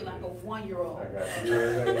 1-year-old, treat it like a 1-year-old. I got you.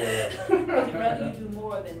 Yeah. I'd rather you do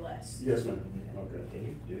more than less. Yes, ma'am. Okay. Can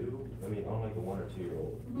you do, I mean, on like a 1 or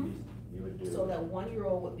 2-year-old, Mhm. you would do. So that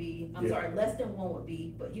 1-year-old would be, I'm Yeah. sorry, less than 1 would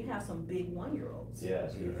be, but you have some big 1-year-olds. Yeah,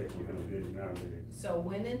 so you Yeah, think you you're can gonna get it nowadays. So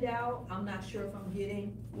when in doubt, I'm not sure if I'm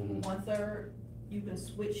getting Mhm. 1/3, you can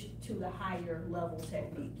switch to the higher level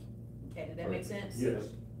technique. Okay, did that make sense? Yes.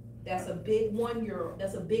 That's a big 1-year-old,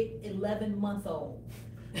 that's a big 11-month-old.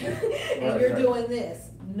 And Right, you're right. doing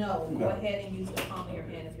this. No, go No. ahead and use the palm of your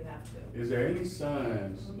hand if you have to. Is there any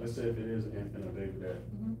signs, let's say if it is an infant or baby that,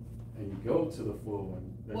 Mhm. and you go to the full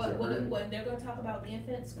one, that you're hurting? What, they're gonna talk about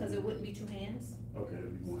infants, cause it wouldn't be 2 hands. Okay, it'll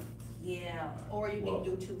be one. Yeah, or you Well-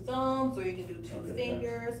 can do 2 thumbs, or you can do 2 Okay,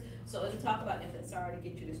 fingers, so it'll talk about infants, sorry to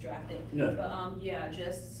get you distracted. Yeah. But, yeah,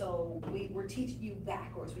 just so we're teaching you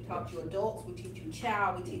backwards, we taught you adults, we teach you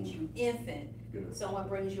child, we teach you infant. Good. Someone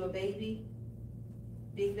brings you a baby,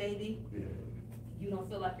 big baby, Yeah. you don't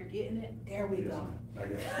feel like you're getting it, there we Yes, go. ma'am. I got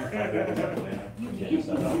it. You Get can,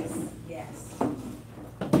 yourself out there. yes. All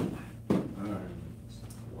right.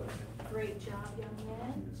 Great job, young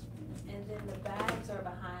man. Yes. And then the bags are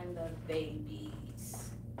behind the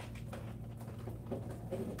babies.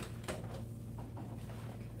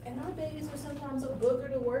 And our babies are sometimes a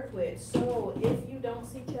booger to work with, so if you don't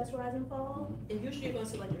see chest rise and fall, and usually you're gonna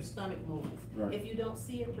see like your stomach move. Right. If you don't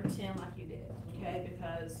see it, pretend like you did, okay?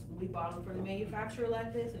 Because we bought them from the manufacturer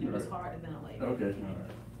like this, and it was Right. hard to ventilate. Okay, all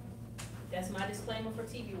right. That's my disclaimer for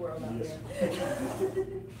TV world out Yes. there.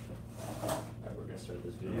 Alright, we're gonna start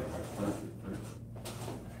this video. Perfect, perfect.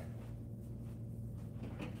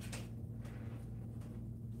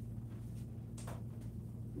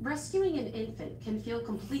 Rescuing an infant can feel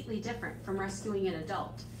completely different from rescuing an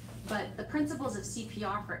adult, but the principles of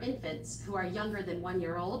CPR for infants who are younger than 1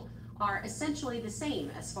 year old are essentially the same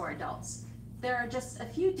as for adults. There are just a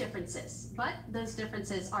few differences, but those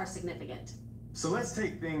differences are significant. So let's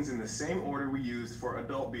take things in the same order we used for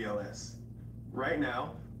adult BLS. Right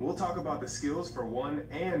now, we'll talk about the skills for 1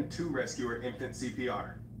 and 2 rescuer infant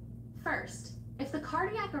CPR. First, if the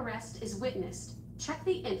cardiac arrest is witnessed, check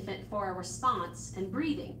the infant for a response and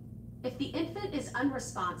breathing. If the infant is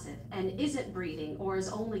unresponsive and isn't breathing or is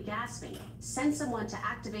only gasping, send someone to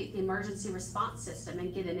activate the emergency response system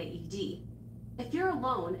and get an AED. If you're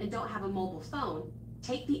alone and don't have a mobile phone,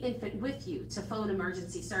 take the infant with you to phone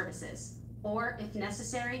emergency services. Or, if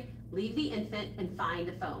necessary, leave the infant and find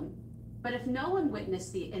a phone. But if no one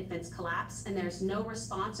witnessed the infant's collapse and there's no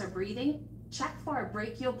response or breathing, check for a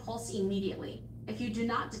brachial pulse immediately. If you do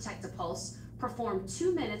not detect a pulse, perform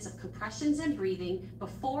 2 minutes of compressions and breathing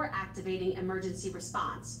before activating emergency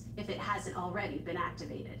response, if it hasn't already been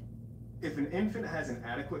activated. If an infant has an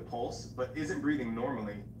adequate pulse but isn't breathing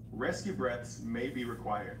normally, rescue breaths may be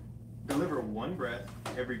required. Deliver 1 breath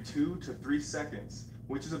every 2 to 3 seconds,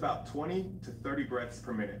 which is about 20 to 30 breaths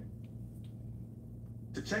per minute.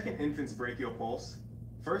 To check an infant's brachial pulse,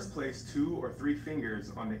 first place 2 or 3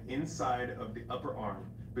 fingers on the inside of the upper arm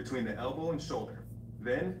between the elbow and shoulder.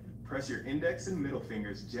 Then, press your index and middle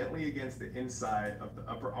fingers gently against the inside of the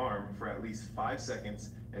upper arm for at least 5 seconds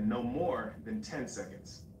and no more than 10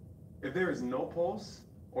 seconds. If there is no pulse,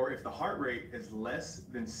 or if the heart rate is less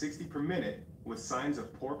than 60 per minute with signs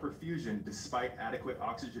of poor perfusion despite adequate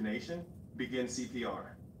oxygenation, begin CPR.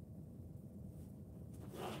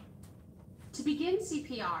 To begin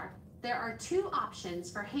CPR, there are two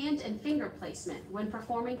options for hand and finger placement when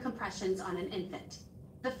performing compressions on an infant.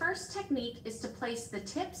 The first technique is to place the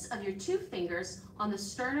tips of your two fingers on the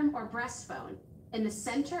sternum or breastbone in the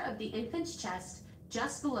center of the infant's chest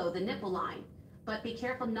just below the nipple line, but be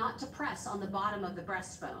careful not to press on the bottom of the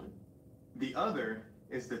breastbone. The other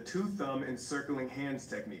is the two-thumb encircling hands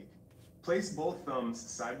technique. Place both thumbs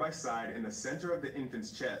side by side in the center of the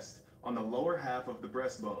infant's chest on the lower half of the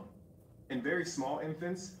breastbone. In very small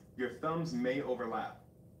infants, your thumbs may overlap.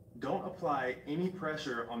 Don't apply any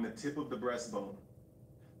pressure on the tip of the breastbone.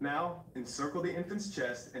 Now, encircle the infant's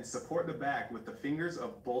chest and support the back with the fingers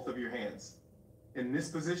of both of your hands. In this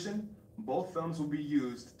position, both thumbs will be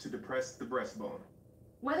used to depress the breastbone.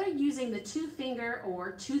 Whether using the two-finger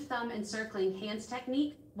or two-thumb encircling hands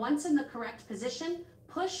technique, once in the correct position,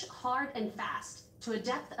 push hard and fast to a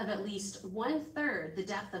depth of at least 1/3 the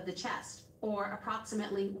depth of the chest, or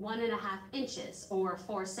approximately 1.5 inches or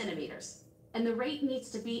 4 centimeters. And the rate needs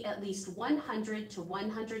to be at least 100 to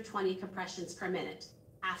 120 compressions per minute.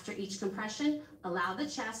 After each compression, allow the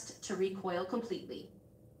chest to recoil completely.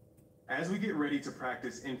 As we get ready to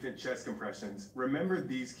practice infant chest compressions, remember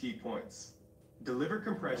these key points. Deliver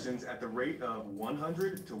compressions at the rate of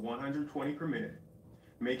 100 to 120 per minute.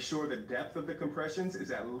 Make sure the depth of the compressions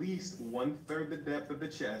is at least 1/3 the depth of the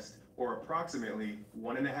chest, or approximately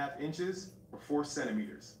 1.5 inches or 4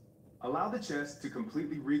 centimeters. Allow the chest to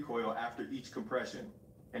completely recoil after each compression,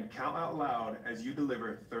 and count out loud as you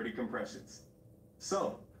deliver 30 compressions.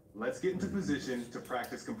 So, let's get into position to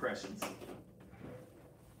practice compressions.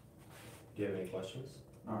 Do you have any questions?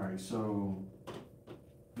 All right, so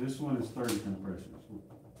this one is 30 compressions.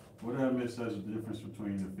 What did I miss as the difference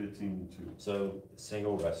between the 15 and 2? So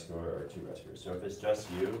single rescuer or two rescuers. So if it's just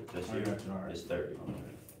you, I got you, all right. it's 30.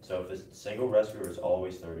 Okay, So if it's single rescuer, it's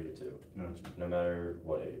always 30 to 2, gotcha. no matter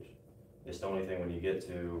what age. It's the only thing when you get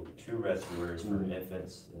to two rescuers for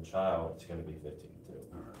infants and child, it's gonna be 15 to 2.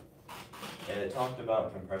 All right. And it talked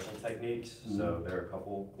about compression techniques, so there are a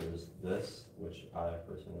couple. There's this, which I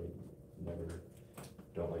personally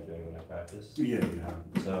don't like doing when I practice. Yeah, yeah.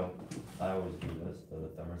 So I always do this. The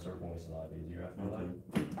thumb encircle is a lot easier, I feel like.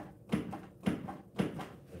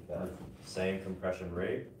 Like that. Same compression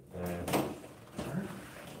rate. And do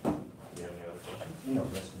you have any other questions? No,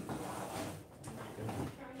 that's good.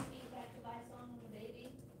 Turn your feedback device on the baby.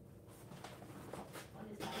 On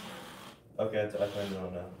this side. Okay, I turned it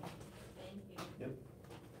on now. Thank you. Yep.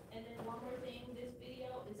 And then one more thing, this video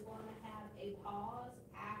is going to have a pause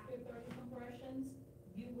after 30 compressions.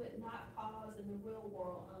 You would not pause in the real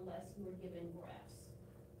world unless you were giving breaths.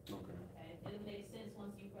 Okay. Okay, it'll make sense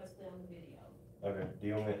once you press play on the video. Okay. Do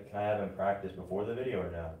you want me? Can I have him practice before the video or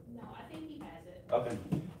now? No, I think he has it. Okay.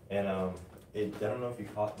 And I don't know if you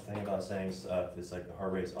caught the thing about saying if it's like the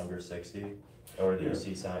heart rate's under 60, or do you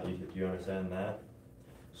see sign? You understand that?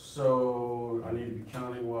 So I need to be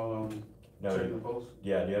counting while I'm No. checking the pulse?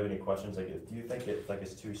 Yeah. Do you have any questions? Like, do you think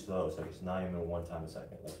it's too slow? It's like it's not even 1 time a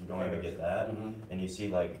second. Like you don't even get that, and you see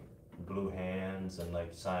like blue hands and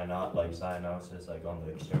like cyanosis like on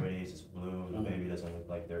the extremities. It's blue. The baby doesn't look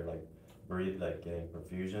like they're like getting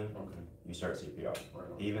perfusion. Okay. You start CPR. Right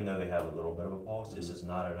on. Even though they have a little bit of a pulse, it's just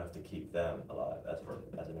not enough to keep them alive as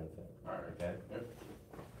an infant. All right. Okay. Yep.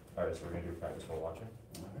 All right. So we're gonna do practice while watching.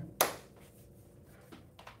 All right.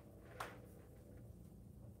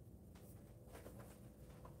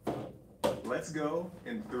 Let's go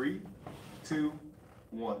in 3, 2,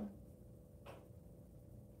 1.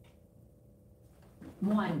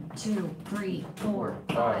 1, 2, 3, 4,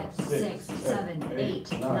 5, 6, 7,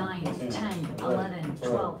 8, 9, 10, 11,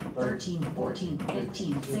 12, 13, 14,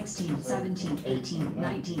 15, 16, 17, 18,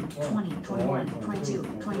 19, 20, 21, 22,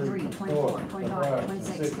 23, 24, 25,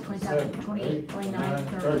 26, 27, 28, 29,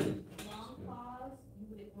 30. Long pause, you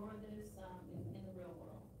would ignore this in the real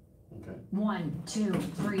world. Okay. 1, 2,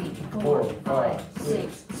 3, 4, 5,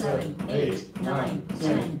 6, 7, 8, 9,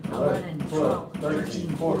 10, 11, 12,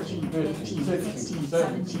 13, 14, 15, 16,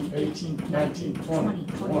 17, 18, 19, 20,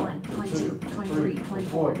 21, 22, 23,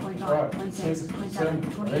 24, 25, 26,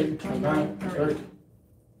 27, 28, 29, 30.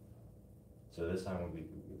 So this time we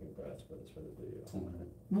can press, but it's for the video.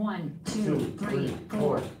 1, 2, 3,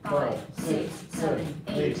 4, 5, 6, 7,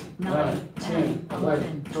 8, 9, 10,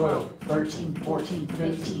 11, 12, 13, 14,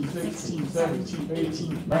 15, 16, 17,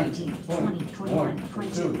 18, 19, 20, 21,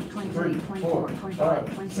 22, 23, 24,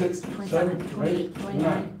 25, 26, 27, 28,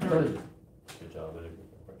 29, 30. Good job. Those are good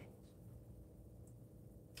compressions.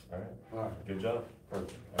 All right. All right. Good job.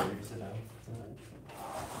 Perfect. Are you sit down?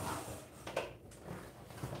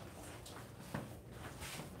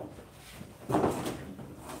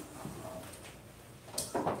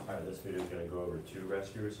 Alright, this video is going to go over 2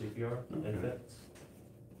 rescuer CPR infants.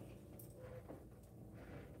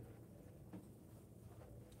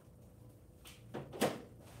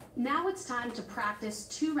 Now it's time to practice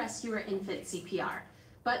 2 rescuer infant CPR.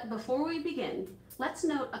 But before we begin, let's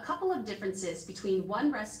note a couple of differences between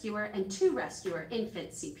 1 rescuer and 2 rescuer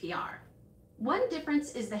infant CPR. One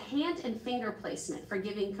difference is the hand and finger placement for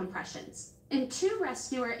giving compressions. In 2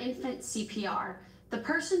 rescuer infant CPR, the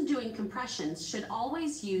person doing compressions should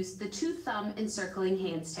always use the 2-thumb encircling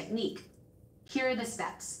hands technique. Here are the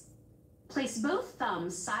steps. Place both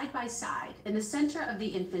thumbs side by side in the center of the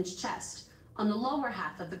infant's chest, on the lower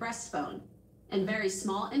half of the breastbone. In very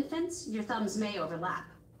small infants, your thumbs may overlap.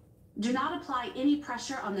 Do not apply any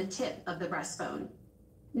pressure on the tip of the breastbone.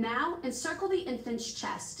 Now, encircle the infant's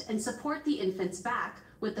chest and support the infant's back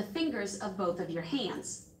with the fingers of both of your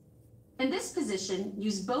hands. In this position,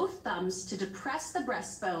 use both thumbs to depress the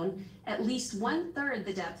breastbone at least 1/3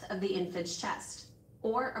 the depth of the infant's chest,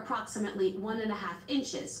 or approximately 1.5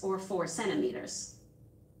 inches or 4 centimeters.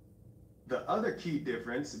 The other key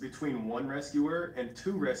difference between 1 rescuer and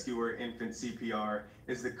 2 rescuer infant CPR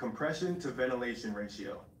is the compression to ventilation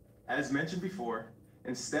ratio. As mentioned before,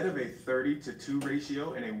 instead of a 30-to-2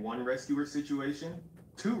 ratio in a 1 rescuer situation,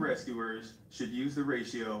 2 rescuers should use the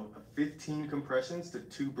ratio of 15 compressions to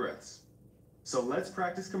 2 breaths. So let's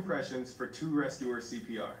practice compressions for 2 rescuer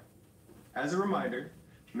CPR. As a reminder,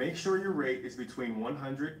 make sure your rate is between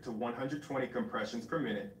 100 to 120 compressions per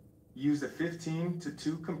minute. Use the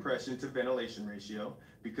 15-to-2 compression to ventilation ratio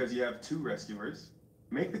because you have 2 rescuers.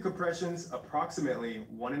 Make the compressions approximately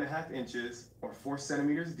 1.5 inches or 4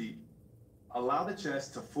 centimeters deep. Allow the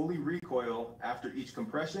chest to fully recoil after each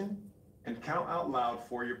compression and count out loud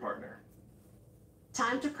for your partner.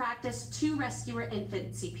 Time to practice 2 rescuer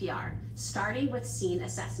infant CPR, starting with scene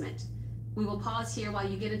assessment. We will pause here while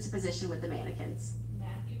you get into position with the mannequins.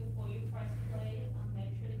 Matthew, before you press play,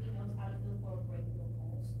 make sure that he knows how to do for a break.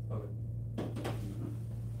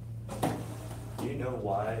 Do you know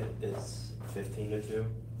why it's 15-to-2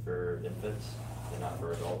 for infants and not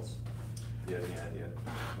for adults? Do you have any idea?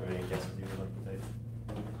 Or any guesses you would like to take?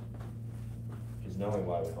 Because knowing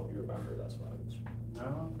why would help you remember, that's why I was.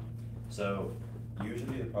 No. So,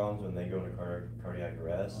 usually the problems when they go into cardiac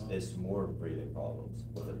arrest is more breathing problems.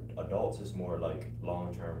 With adults, it's more like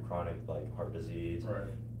long-term chronic like heart disease.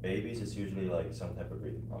 Right. Babies, it's usually like some type of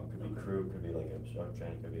breathing problem. Could be croup, could be like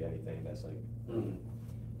obstruction, could be anything that's like,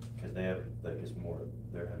 because they have, like, it's more,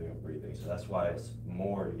 they're having a breathing. So that's why it's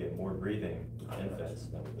more, you get more breathing with infants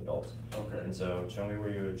than with adults. Okay. And so show me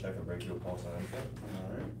where you would check a brachial pulse on an infant.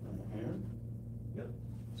 All right, here. Yep.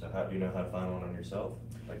 So how, do you know how to find one on yourself?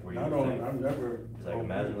 Like where you I would don't, think? I've never. Cause like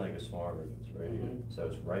imagine like a small reference right here. So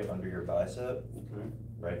it's right under your bicep, Okay.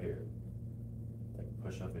 right here. Like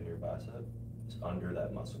push up into your bicep, it's under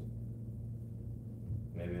that muscle.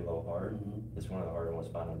 Maybe a little hard. It's one of the harder ones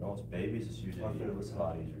to find on adults. Babies, it's usually, it's a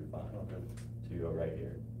lot easier to find. Okay. So you go right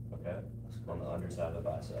here, okay? On the underside of the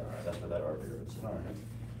bicep, that's where that artery is. All right.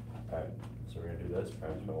 Alright, so we're gonna do this,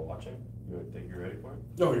 parents while watching. You think you're ready for it?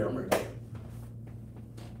 Oh, yeah, I'm ready.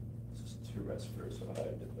 This is 2 rests first, so I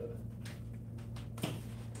did the. It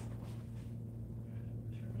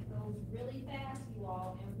goes really fast, you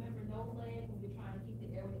all, and remember, no leg when you're trying to keep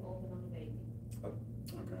the airway open on the baby.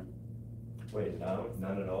 Okay. Wait, no,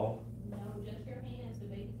 none at all? No, just your hands, the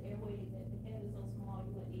baby's airway, the head is so small,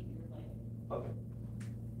 you wouldn't need your leg. Okay.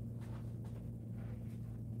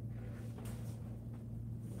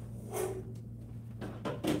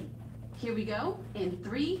 Here we go in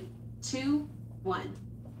 3, 2, 1.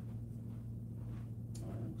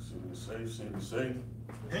 Seem to safe, seem to safe.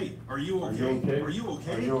 Hey, are you Are okay? you okay? Are you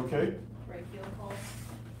okay? Are you okay? Brachial pulse.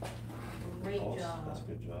 Great Pulse, job. that's a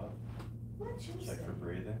good job. What you Check say? for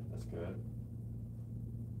breathing, that's good.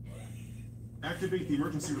 Activate the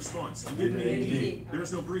emergency response. Immediately. There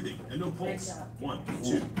is no breathing and no pulse. Great job. 1,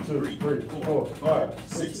 2, 2, 3, 4, 5,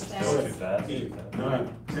 6, Too 7, fast. 8, 9,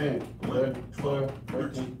 9, 10, 11, 12,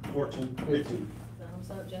 13, 14, 15.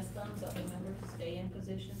 Thumbs up, just thumbs up. Remember, stay in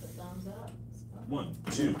position for thumbs up. 1,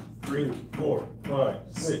 2, 3, 4, 5,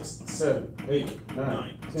 6, 7, 8,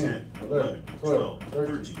 9, 10, 11, 12,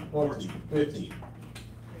 13, 14, 15.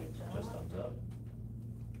 Great Just job. thumbs up.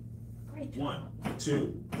 Great job. 1,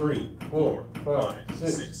 2, 3, 4, 5,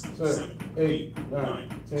 6, 7, 8,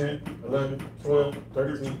 9, 10, 11, 12,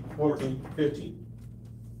 13, 14, 15.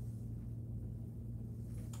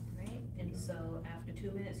 Right, and so after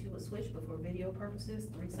 2 minutes, you would switch, but for video purposes,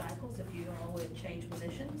 3 cycles, if you all would change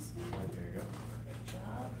positions. There you go.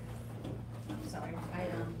 sorry. I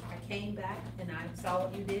came back and I saw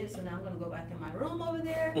what you did, so now I'm gonna go back in my room over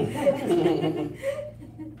there.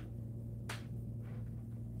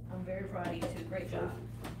 I'm very proud of you two. Great job.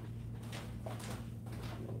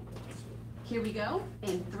 Here we go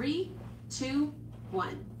in 3, 2,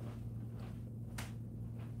 1.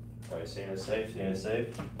 All right, seeing it safe, seeing it safe.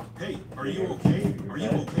 Hey, are you okay? Are you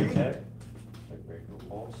okay? Okay. Check brachial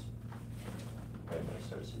pulse. Okay, I'm gonna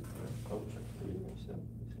start CPR. Oh, check the breathing. He's gonna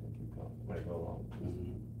keep going. I'm gonna go along.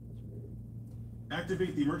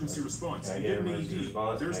 Activate the emergency response. Can I and get get an emergency AED.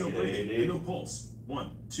 response? There's Can I no get breathing AED? and no pulse.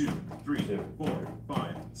 1, 2, 3, 4,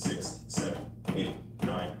 5, 6, 7, 8,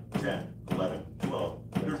 9, 10, 11, 12,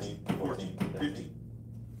 13, 14, 15.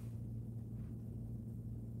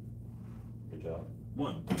 Good job.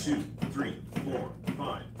 1, 2, 3, 4,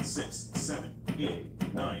 5, 6, 7,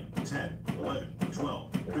 8, 9, 10, 11,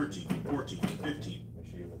 12, 13, 14, 15. Make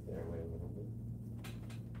sure you lift the airway a little bit.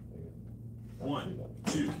 There you go. 1,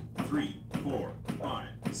 2, 3, 4, 5,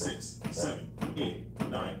 6, 7, 8,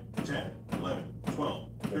 9, 10, 11, 12,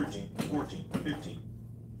 13, 14, 15.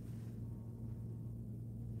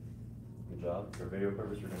 Good job. For video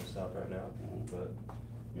purpose, we're gonna stop right now, but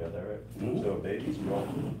you got that right? So babies, you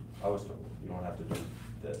don't, I was told, you don't have to do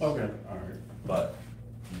this. Okay, all right. But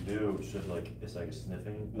you do, should like, it's like a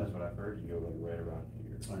sniffing, that's what I've heard, you go like right around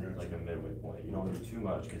here, Okay. like a midway point. You don't do too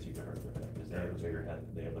much, cause you can hurt their head, cause they have a bigger head,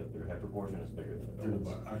 they have like, their head proportion is bigger than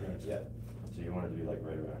adults. I got you. Yeah, so you wanna be like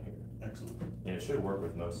right around here. Excellent. And it should work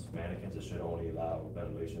with most mannequins, it should only allow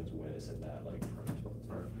ventilations when it's in that like perfect spot.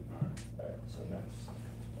 Perfect, all right. Alright, so next.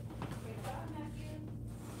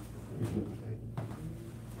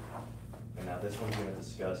 And now this one's gonna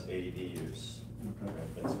discuss AED use for Okay.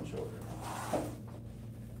 infants and children.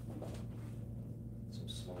 Some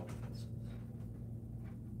small differences.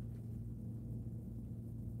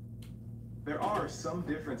 There are some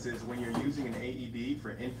differences when you're using an AED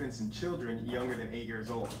for infants and children younger than 8 years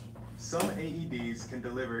old. Some AEDs can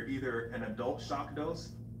deliver either an adult shock dose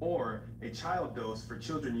or a child dose for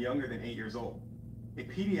children younger than 8 years old. A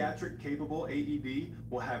pediatric capable AED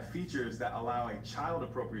will have features that allow a child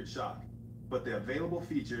appropriate shock, but the available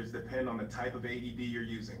features depend on the type of AED you're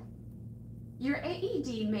using. Your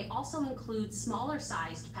AED may also include smaller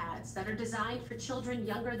sized pads that are designed for children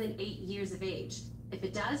younger than 8 years of age. If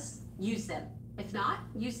it does, use them. If not,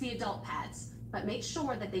 use the adult pads, but make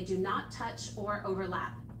sure that they do not touch or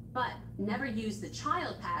overlap. But never use the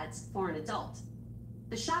child pads for an adult.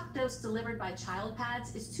 The shock dose delivered by child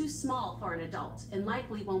pads is too small for an adult and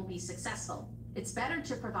likely won't be successful. It's better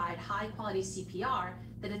to provide high quality CPR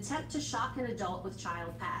than attempt to shock an adult with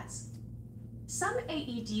child pads. Some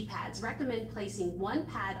AED pads recommend placing one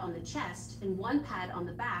pad on the chest and one pad on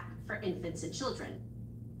the back for infants and children.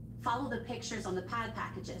 Follow the pictures on the pad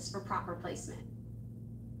packages for proper placement.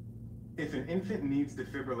 If an infant needs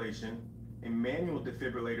defibrillation, a manual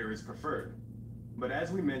defibrillator is preferred. But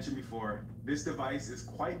as we mentioned before, this device is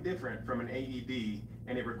quite different from an AED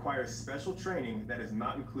and it requires special training that is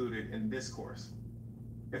not included in this course.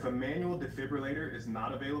 If a manual defibrillator is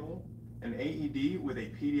not available, an AED with a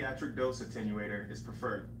pediatric dose attenuator is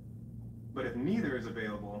preferred. But if neither is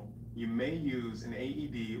available, you may use an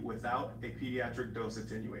AED without a pediatric dose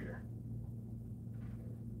attenuator.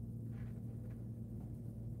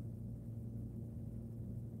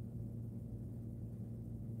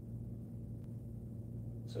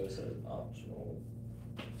 So it says optional.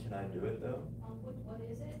 Can I do it though? What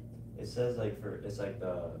is it? It says like it's like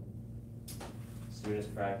the students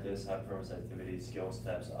practice, high performance activities, skill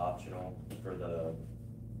steps optional for the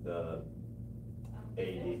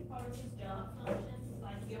AED. Part of his job functions,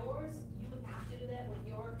 like yours, you would have to do that with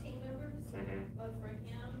your team members, but for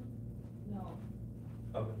him, no.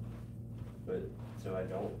 Okay. But, so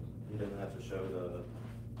he doesn't have to show the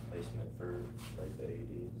placement for like the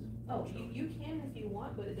AEDs? Oh, you can if you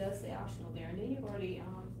want, but it does say optional there, and then you've already,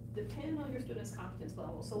 depending on your student's competence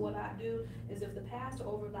level. So what I do is if the pads are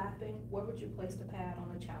overlapping, where would you place the pad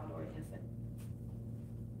on a child or an infant?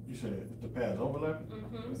 You said if the pads overlapping?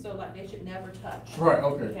 So like they should never touch. Right,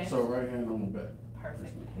 okay, so right hand on the back.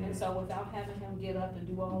 Perfect. And so without having him get up and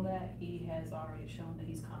do all that, he has already shown that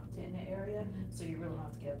he's competent in the area, so you really don't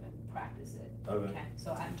have to get up and practice it. Okay.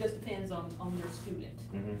 So it just depends on your student.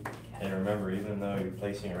 Okay. And remember, even though you're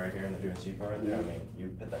placing it right here and they're doing CPR right there, I mean, you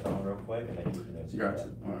put that on real quick and then you can do CPR. Gotcha,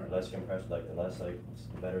 alright. The less compression, like the less like,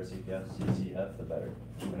 the better CCF, the better.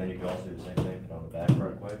 And then you can also do the same thing, put on the back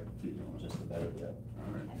real quick, Keep going. just the better, yeah.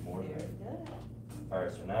 Alright. More Very than good.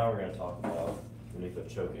 Alright, so now we're gonna talk about relief of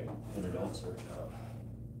choking in adults or child.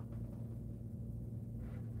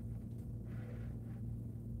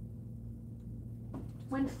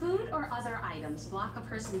 When food or other items block a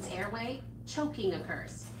person's airway, choking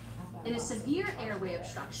occurs. In a severe airway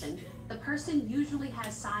obstruction, the person usually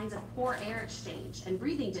has signs of poor air exchange and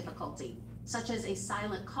breathing difficulty, such as a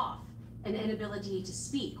silent cough, an inability to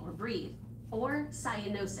speak or breathe, or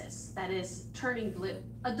cyanosis, that is, turning blue.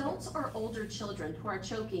 Adults or older children who are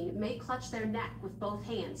choking may clutch their neck with both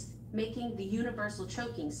hands, making the universal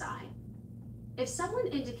choking sign. If someone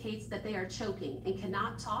indicates that they are choking and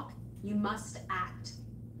cannot talk, you must act.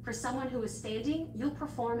 For someone who is standing, you'll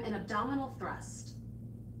perform an abdominal thrust.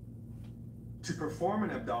 To perform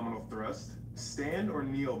an abdominal thrust, stand or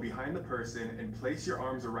kneel behind the person and place your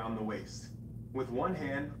arms around the waist. With one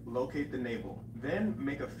hand, locate the navel. Then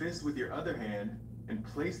make a fist with your other hand and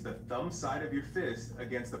place the thumb side of your fist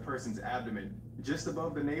against the person's abdomen, just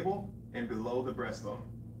above the navel and below the breastbone.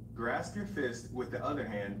 Grasp your fist with the other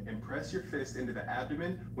hand and press your fist into the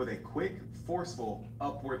abdomen with a quick, forceful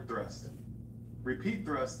upward thrust. Repeat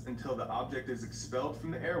thrust until the object is expelled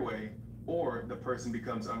from the airway or the person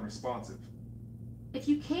becomes unresponsive. If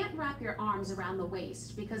you can't wrap your arms around the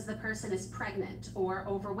waist because the person is pregnant or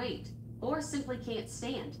overweight, or simply can't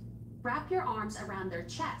stand, wrap your arms around their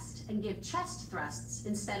chest and give chest thrusts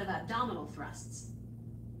instead of abdominal thrusts.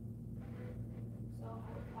 So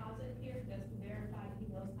I would pause it here just to verify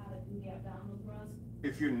he knows how to do the abdominal thrust.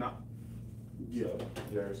 If you're not, Yeah.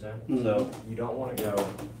 You understand? So you don't want to go,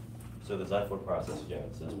 so the xiphoid process, again,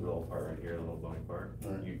 it's this little part right here, the little bony part.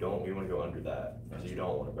 Right. You want to go under that, because you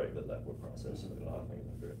don't want to break the xiphoid process, and a lot of things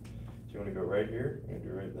under it. So you want to go right here, you're going to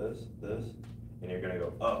do right this, and you're going to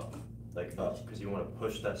go up, like up, because you want to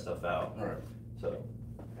push that stuff out. All right. So,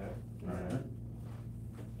 okay. All right.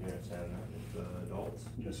 You understand that with the adults?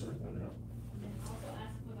 Yes, sir. And then also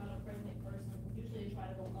ask him about a pregnant person. Usually they try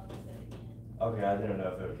to go up instead of in. Okay, I didn't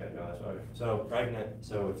know if it would catch on. Okay. So pregnant,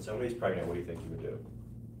 so if somebody's pregnant, what do you think you would do?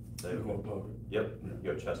 They You go above it. Yep, Yeah.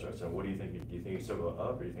 you go chest thrust. So what do you think? Do you think you still go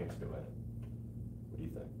up, or do you think it's go in? What do you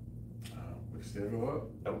think? We still go up?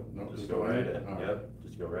 Nope, Nope, just go right in. All right. Yep,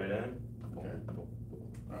 just go right in. Okay.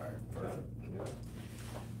 All right, perfect. Yeah.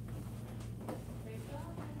 Great job.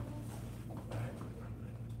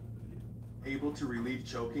 able to relieve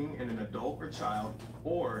choking in an adult or child,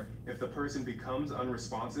 or if the person becomes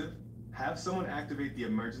unresponsive, have someone activate the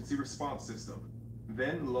emergency response system.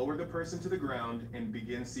 Then lower the person to the ground and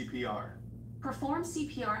begin CPR. Perform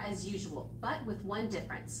CPR as usual, but with one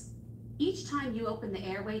difference. Each time you open the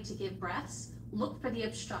airway to give breaths, look for the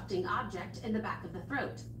obstructing object in the back of the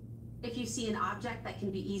throat. If you see an object that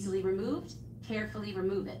can be easily removed, carefully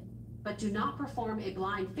remove it. But do not perform a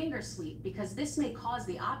blind finger sweep because this may cause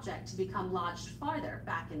the object to become lodged farther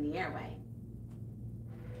back in the airway.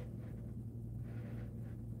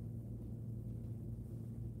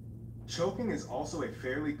 Choking is also a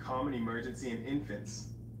fairly common emergency in infants.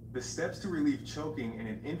 The steps to relieve choking in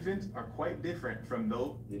an infant are quite different from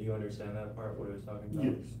those. Did you understand that part, what he was talking about?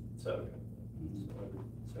 Yes. So, okay.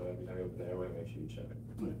 So every time you open the airway, make sure you check it.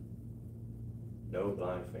 Yeah. No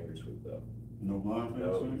blind finger sweep though. No blind finger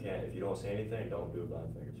No, sweep? you can't. If you don't see anything, don't do a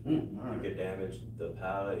blind finger sweep. All right. You could damage the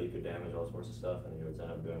palate, you could damage all sorts of stuff, and you would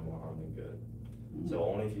end up doing more harm than good. So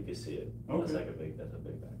only if you can see it. That's Okay. like that's a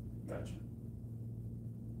big thing. Gotcha.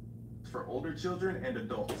 For older children and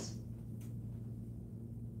adults.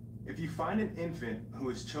 If you find an infant who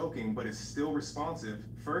is choking but is still responsive,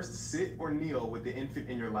 first sit or kneel with the infant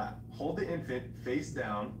in your lap. Hold the infant face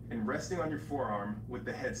down and resting on your forearm with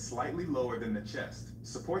the head slightly lower than the chest.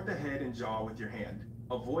 Support the head and jaw with your hand.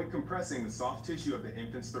 Avoid compressing the soft tissue of the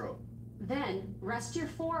infant's throat. Then, rest your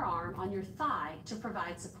forearm on your thigh to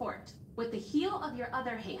provide support. With the heel of your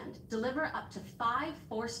other hand, deliver up to 5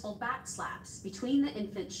 forceful back slaps between the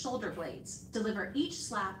infant's shoulder blades. Deliver each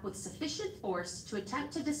slap with sufficient force to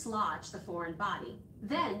attempt to dislodge the foreign body.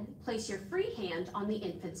 Then, place your free hand on the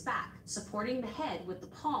infant's back, supporting the head with the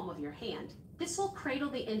palm of your hand. This will cradle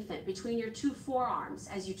the infant between your 2 forearms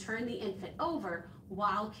as you turn the infant over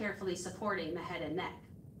while carefully supporting the head and neck.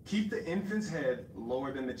 Keep the infant's head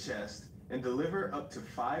lower than the chest and deliver up to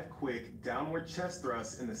 5 quick downward chest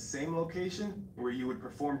thrusts in the same location where you would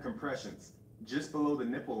perform compressions, just below the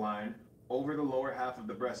nipple line, over the lower half of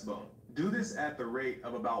the breastbone. Do this at the rate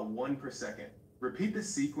of about 1 per second. Repeat the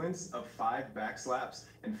sequence of 5 back slaps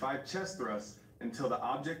and 5 chest thrusts until the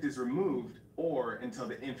object is removed or until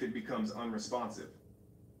the infant becomes unresponsive.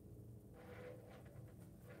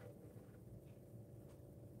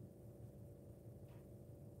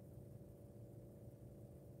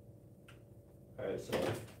 Alright, so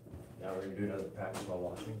now we're gonna do another practice while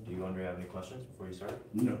watching. Do you, Andre, have any questions before you start?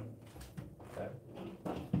 No. Okay.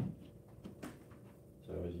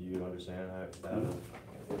 So as you understand that,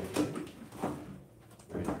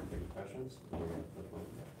 ready to take questions? So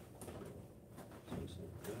just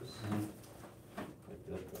like this.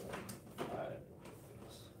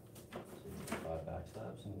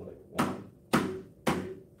 like 1, 2, 3,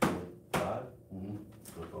 4, 5.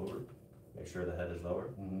 Flip over. Make sure the head is lower.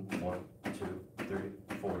 1, 2, 3,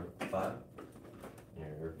 4, 5. And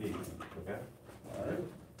you repeat. Okay? All right.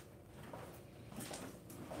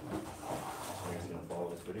 So you're just gonna follow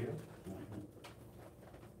this video.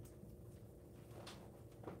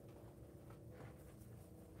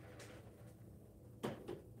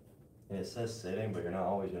 And it says sitting, but you're not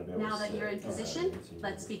always gonna be able to Now that sit. you're in position,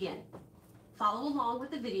 let's begin. Follow along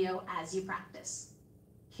with the video as you practice.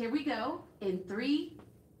 Here we go in 3,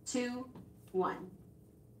 2, 1.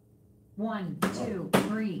 1, 2,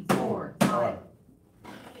 3, 4, 5.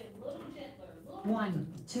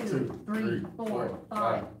 1, 2, 3, 4,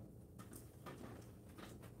 5.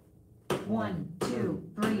 1, 2,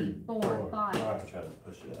 3, 4, 5. Try to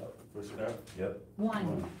push it out. Push it out. Yep.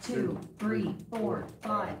 1, 2, 3, 4,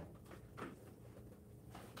 5.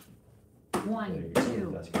 1,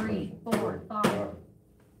 2, 3, 4, 5.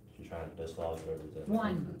 You're trying to dislodge whatever's in.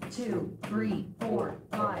 1, 2, 3, 4,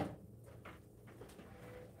 5.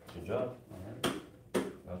 Good job.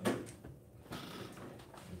 Okay.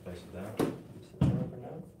 You place it down. Sit down for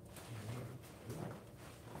now.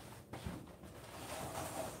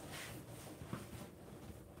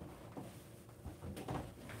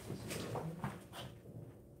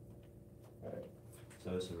 Alright, so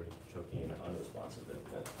this is choking in unresponsive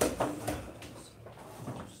movement.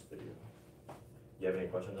 Just video. You have any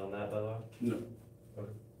questions on that, by the way? No.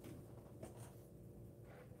 Okay.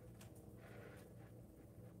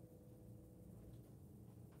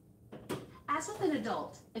 As with an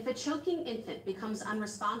adult, if a choking infant becomes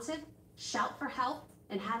unresponsive, shout for help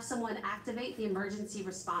and have someone activate the emergency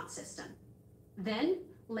response system. Then,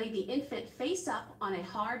 lay the infant face up on a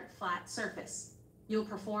hard, flat surface. You'll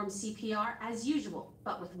perform CPR as usual,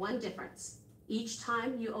 but with one difference. Each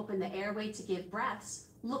time you open the airway to give breaths,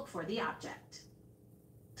 look for the object.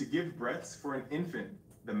 To give breaths for an infant,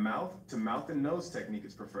 the mouth-to-mouth and nose technique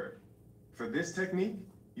is preferred. For this technique,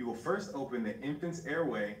 you will first open the infant's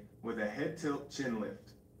airway with a head tilt chin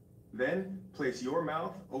lift. Then, place your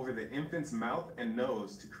mouth over the infant's mouth and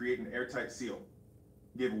nose to create an airtight seal.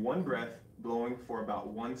 Give one breath, blowing for about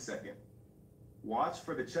 1 second. Watch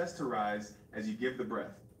for the chest to rise as you give the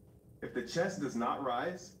breath. If the chest does not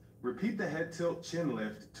rise, repeat the head tilt chin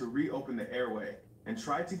lift to reopen the airway and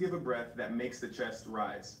try to give a breath that makes the chest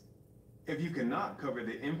rise. If you cannot cover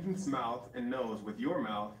the infant's mouth and nose with your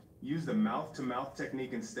mouth, use the mouth-to-mouth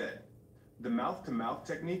technique instead. The mouth-to-mouth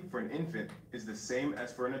technique for an infant is the same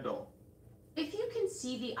as for an adult. If you can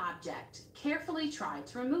see the object, carefully try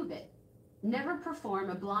to remove it. Never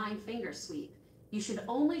perform a blind finger sweep. You should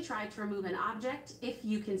only try to remove an object if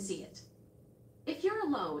you can see it. If you're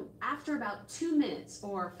alone, after about 2 minutes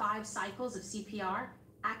or 5 cycles of CPR,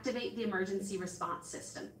 activate the emergency response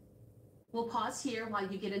system. We'll pause here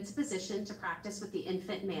while you get into position to practice with the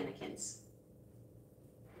infant mannequins.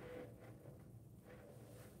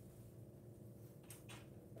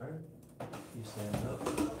 Alright, you stand up.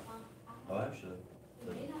 Oh, actually.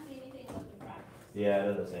 It may not be anything left to practice. Yeah, it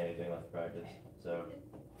doesn't say anything left to practice, so.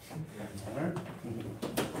 All right.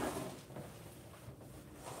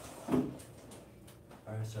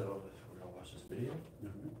 Alright, so we're gonna watch this video.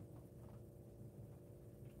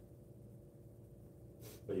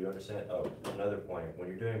 But you understand, oh, another point, when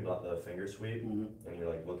you're doing the finger sweep, and you're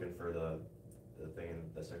like looking for the thing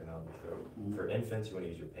that's sticking out of your throat, for infants, you wanna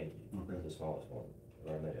use your pinky, the smallest one. I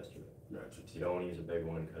learned that yesterday. Gotcha. So you don't wanna use a big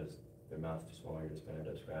one, cause their mouth's too small, you're just gonna end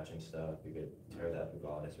up scratching stuff, you could tear that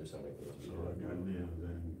epiglottis or something. So I got live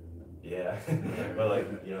then. Yeah, but like,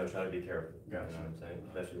 you know, try to be careful, you know Gotcha. what I'm saying,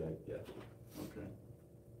 especially like, yeah, Okay.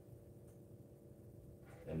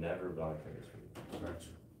 and never blind finger sweep. Gotcha.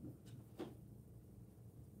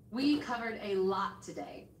 We covered a lot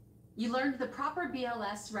today. You learned the proper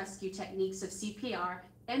BLS rescue techniques of CPR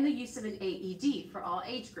and the use of an AED for all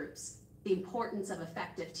age groups, the importance of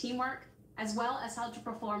effective teamwork, as well as how to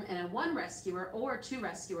perform in a 1 rescuer or 2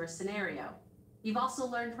 rescuer scenario. You've also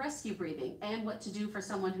learned rescue breathing and what to do for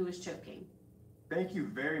someone who is choking. Thank you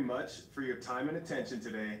very much for your time and attention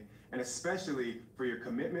today, and especially for your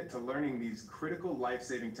commitment to learning these critical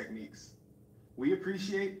life-saving techniques. We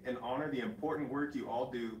appreciate and honor the important work you all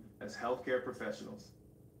do as healthcare professionals.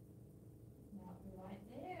 Now, right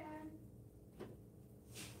there.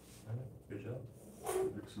 Good job.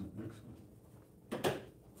 Excellent, excellent.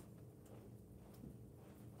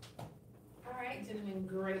 All right, gentlemen,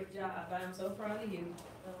 great job. I am so proud of you.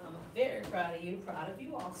 Very proud of you, proud of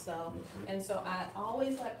you also. And so I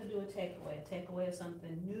always like to do a takeaway. A takeaway is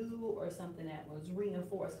something new or something that was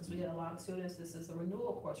reinforced, because we get a lot of students, this is a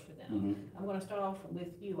renewal course for them. I'm gonna start off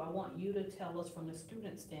with you. I want you to tell us from the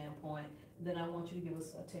student standpoint, then I want you to give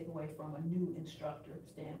us a takeaway from a new instructor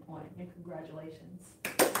standpoint, and congratulations.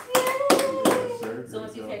 Yes, sir. So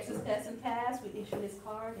once you take this test and pass, we issue this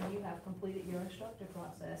card and you have completed your instructor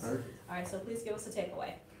process. Perfect. All right, so please give us a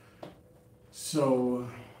takeaway. So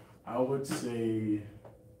I would say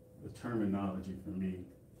the terminology for me,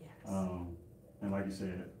 Yes. and like you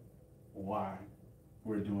said, why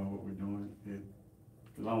we're doing what we're doing. It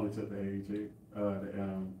only took the AHA,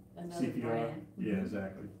 Another CPR. brand. Yeah,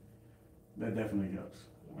 exactly. That definitely helps.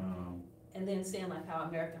 And then seeing like how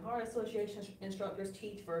American Heart Association instructors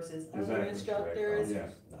teach versus other Exactly. instructors. Yeah.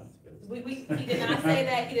 He did not say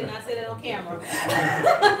that, he did not say that on camera.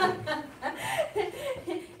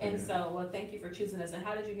 And so, well, thank you for choosing us. And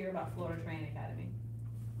how did you hear about Florida Training Academy?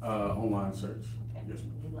 Online search. Okay. Yes,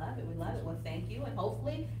 ma'am. We love it, we love it. Well, thank you, and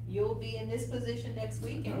hopefully you'll be in this position next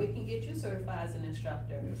week and we can get you certified as an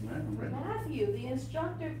instructor. Yes, ma'am. I'm ready. Matthew, the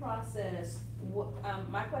instructor process,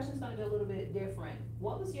 my question's gonna be a little bit different.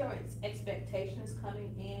 What was your expectations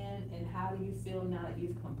coming in, and how do you feel now that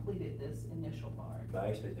you've completed this initial part? My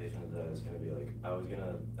expectation is that it's gonna be like, I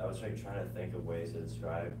was like trying to think of ways to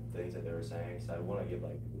describe things that they were saying, so I wanna give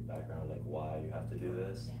like background, like why you have to do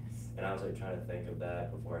this. Yes. And I was like trying to think of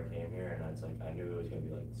that before I came here, and I knew it was gonna be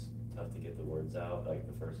like tough to get the words out like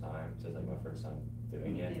the first time, so it's like my first time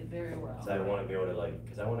doing You it. did very well. So I want to be able to like,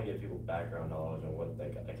 because I want to give people background knowledge on what,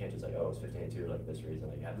 like, I can't just like, oh, it's 15-2, like this reason,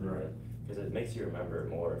 like you have to do Right. it. Because it makes you remember it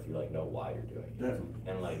more if you like know why you're doing it. Definitely.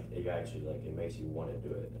 And like, it actually like, it makes you want to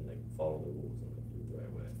do it and like follow the rules and like, do it the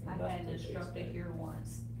right way. And I that's had an the biggest instructor thing. here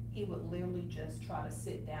once, he would literally just try to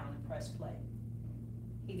sit down and press play.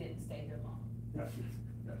 He didn't stay here long. Gotcha.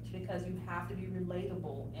 Gotcha. Because you have to be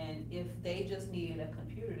relatable, and if they just needed a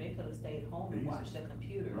computer, they could have stayed home and Easy. watched the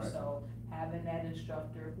computer. Right. So having that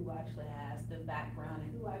instructor who actually has the background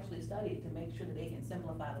and who actually studied to make sure that they can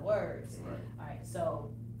simplify the words. Right. All right,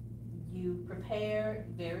 so you prepared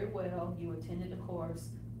very well, you attended the course.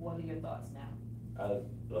 What are your thoughts now? I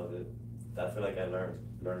loved it. I feel like I learned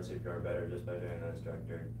CPR better just by doing the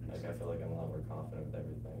instructor. Like I feel like I'm a lot more confident with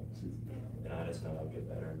everything. And I just know I'll get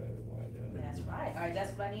better and better the more I do it. That's right. All right,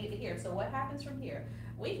 that's what I needed to hear. So what happens from here?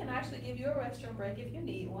 We can actually give you a restroom break if you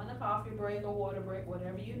need one, a coffee break, a water break,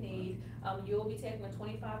 whatever you need. You'll be taking a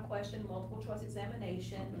 25-question multiple choice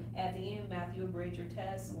examination. At the end, Matthew will grade your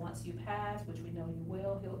test. Once you pass, which we know you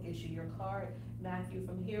will, he'll issue your card. Matthew,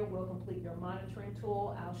 from here, we'll complete your monitoring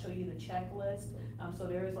tool. I'll show you the checklist. So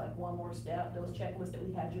there is like one more step. Those checklists that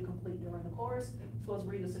we had you complete during the course. Supposed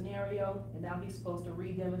to read a scenario, and now he's supposed to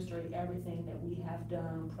re-demonstrate everything that we have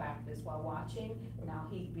done, practice while watching. Now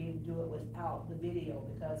he'd be able to do it without the video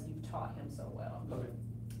because you've taught him so well. Okay.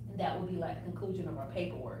 And that will be like the conclusion of our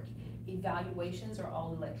paperwork. Evaluations are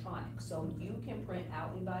all electronic, so you can print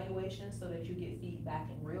out evaluations so that you get feedback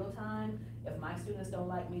in real time. If my students don't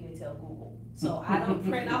like me, they tell Google. So I don't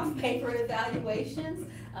print off paper evaluations.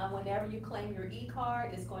 Whenever you claim your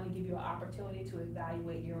e-card, it's going to give you an opportunity to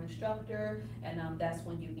evaluate your instructor, and that's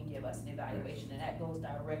when you can give us an evaluation, and that goes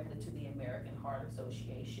directly to the American Heart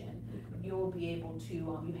Association. You'll be able to,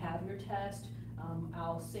 you have your test.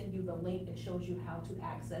 I'll send you the link that shows you how to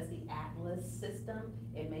access the Atlas system.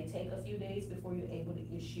 It may take a few days before you're able to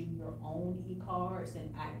issue your own e-cards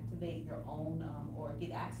and activate your own or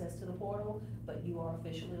get access to the portal, but you are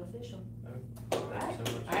officially official. All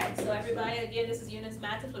right, so everybody, again, this is Eunice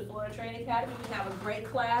Mathis with Florida Training Academy. We have a great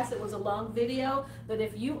class. It was a long video, but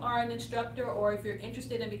if you are an instructor or if you're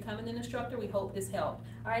interested in becoming an instructor, we hope this helped.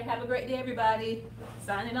 All right, have a great day, everybody.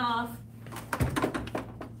 Signing off.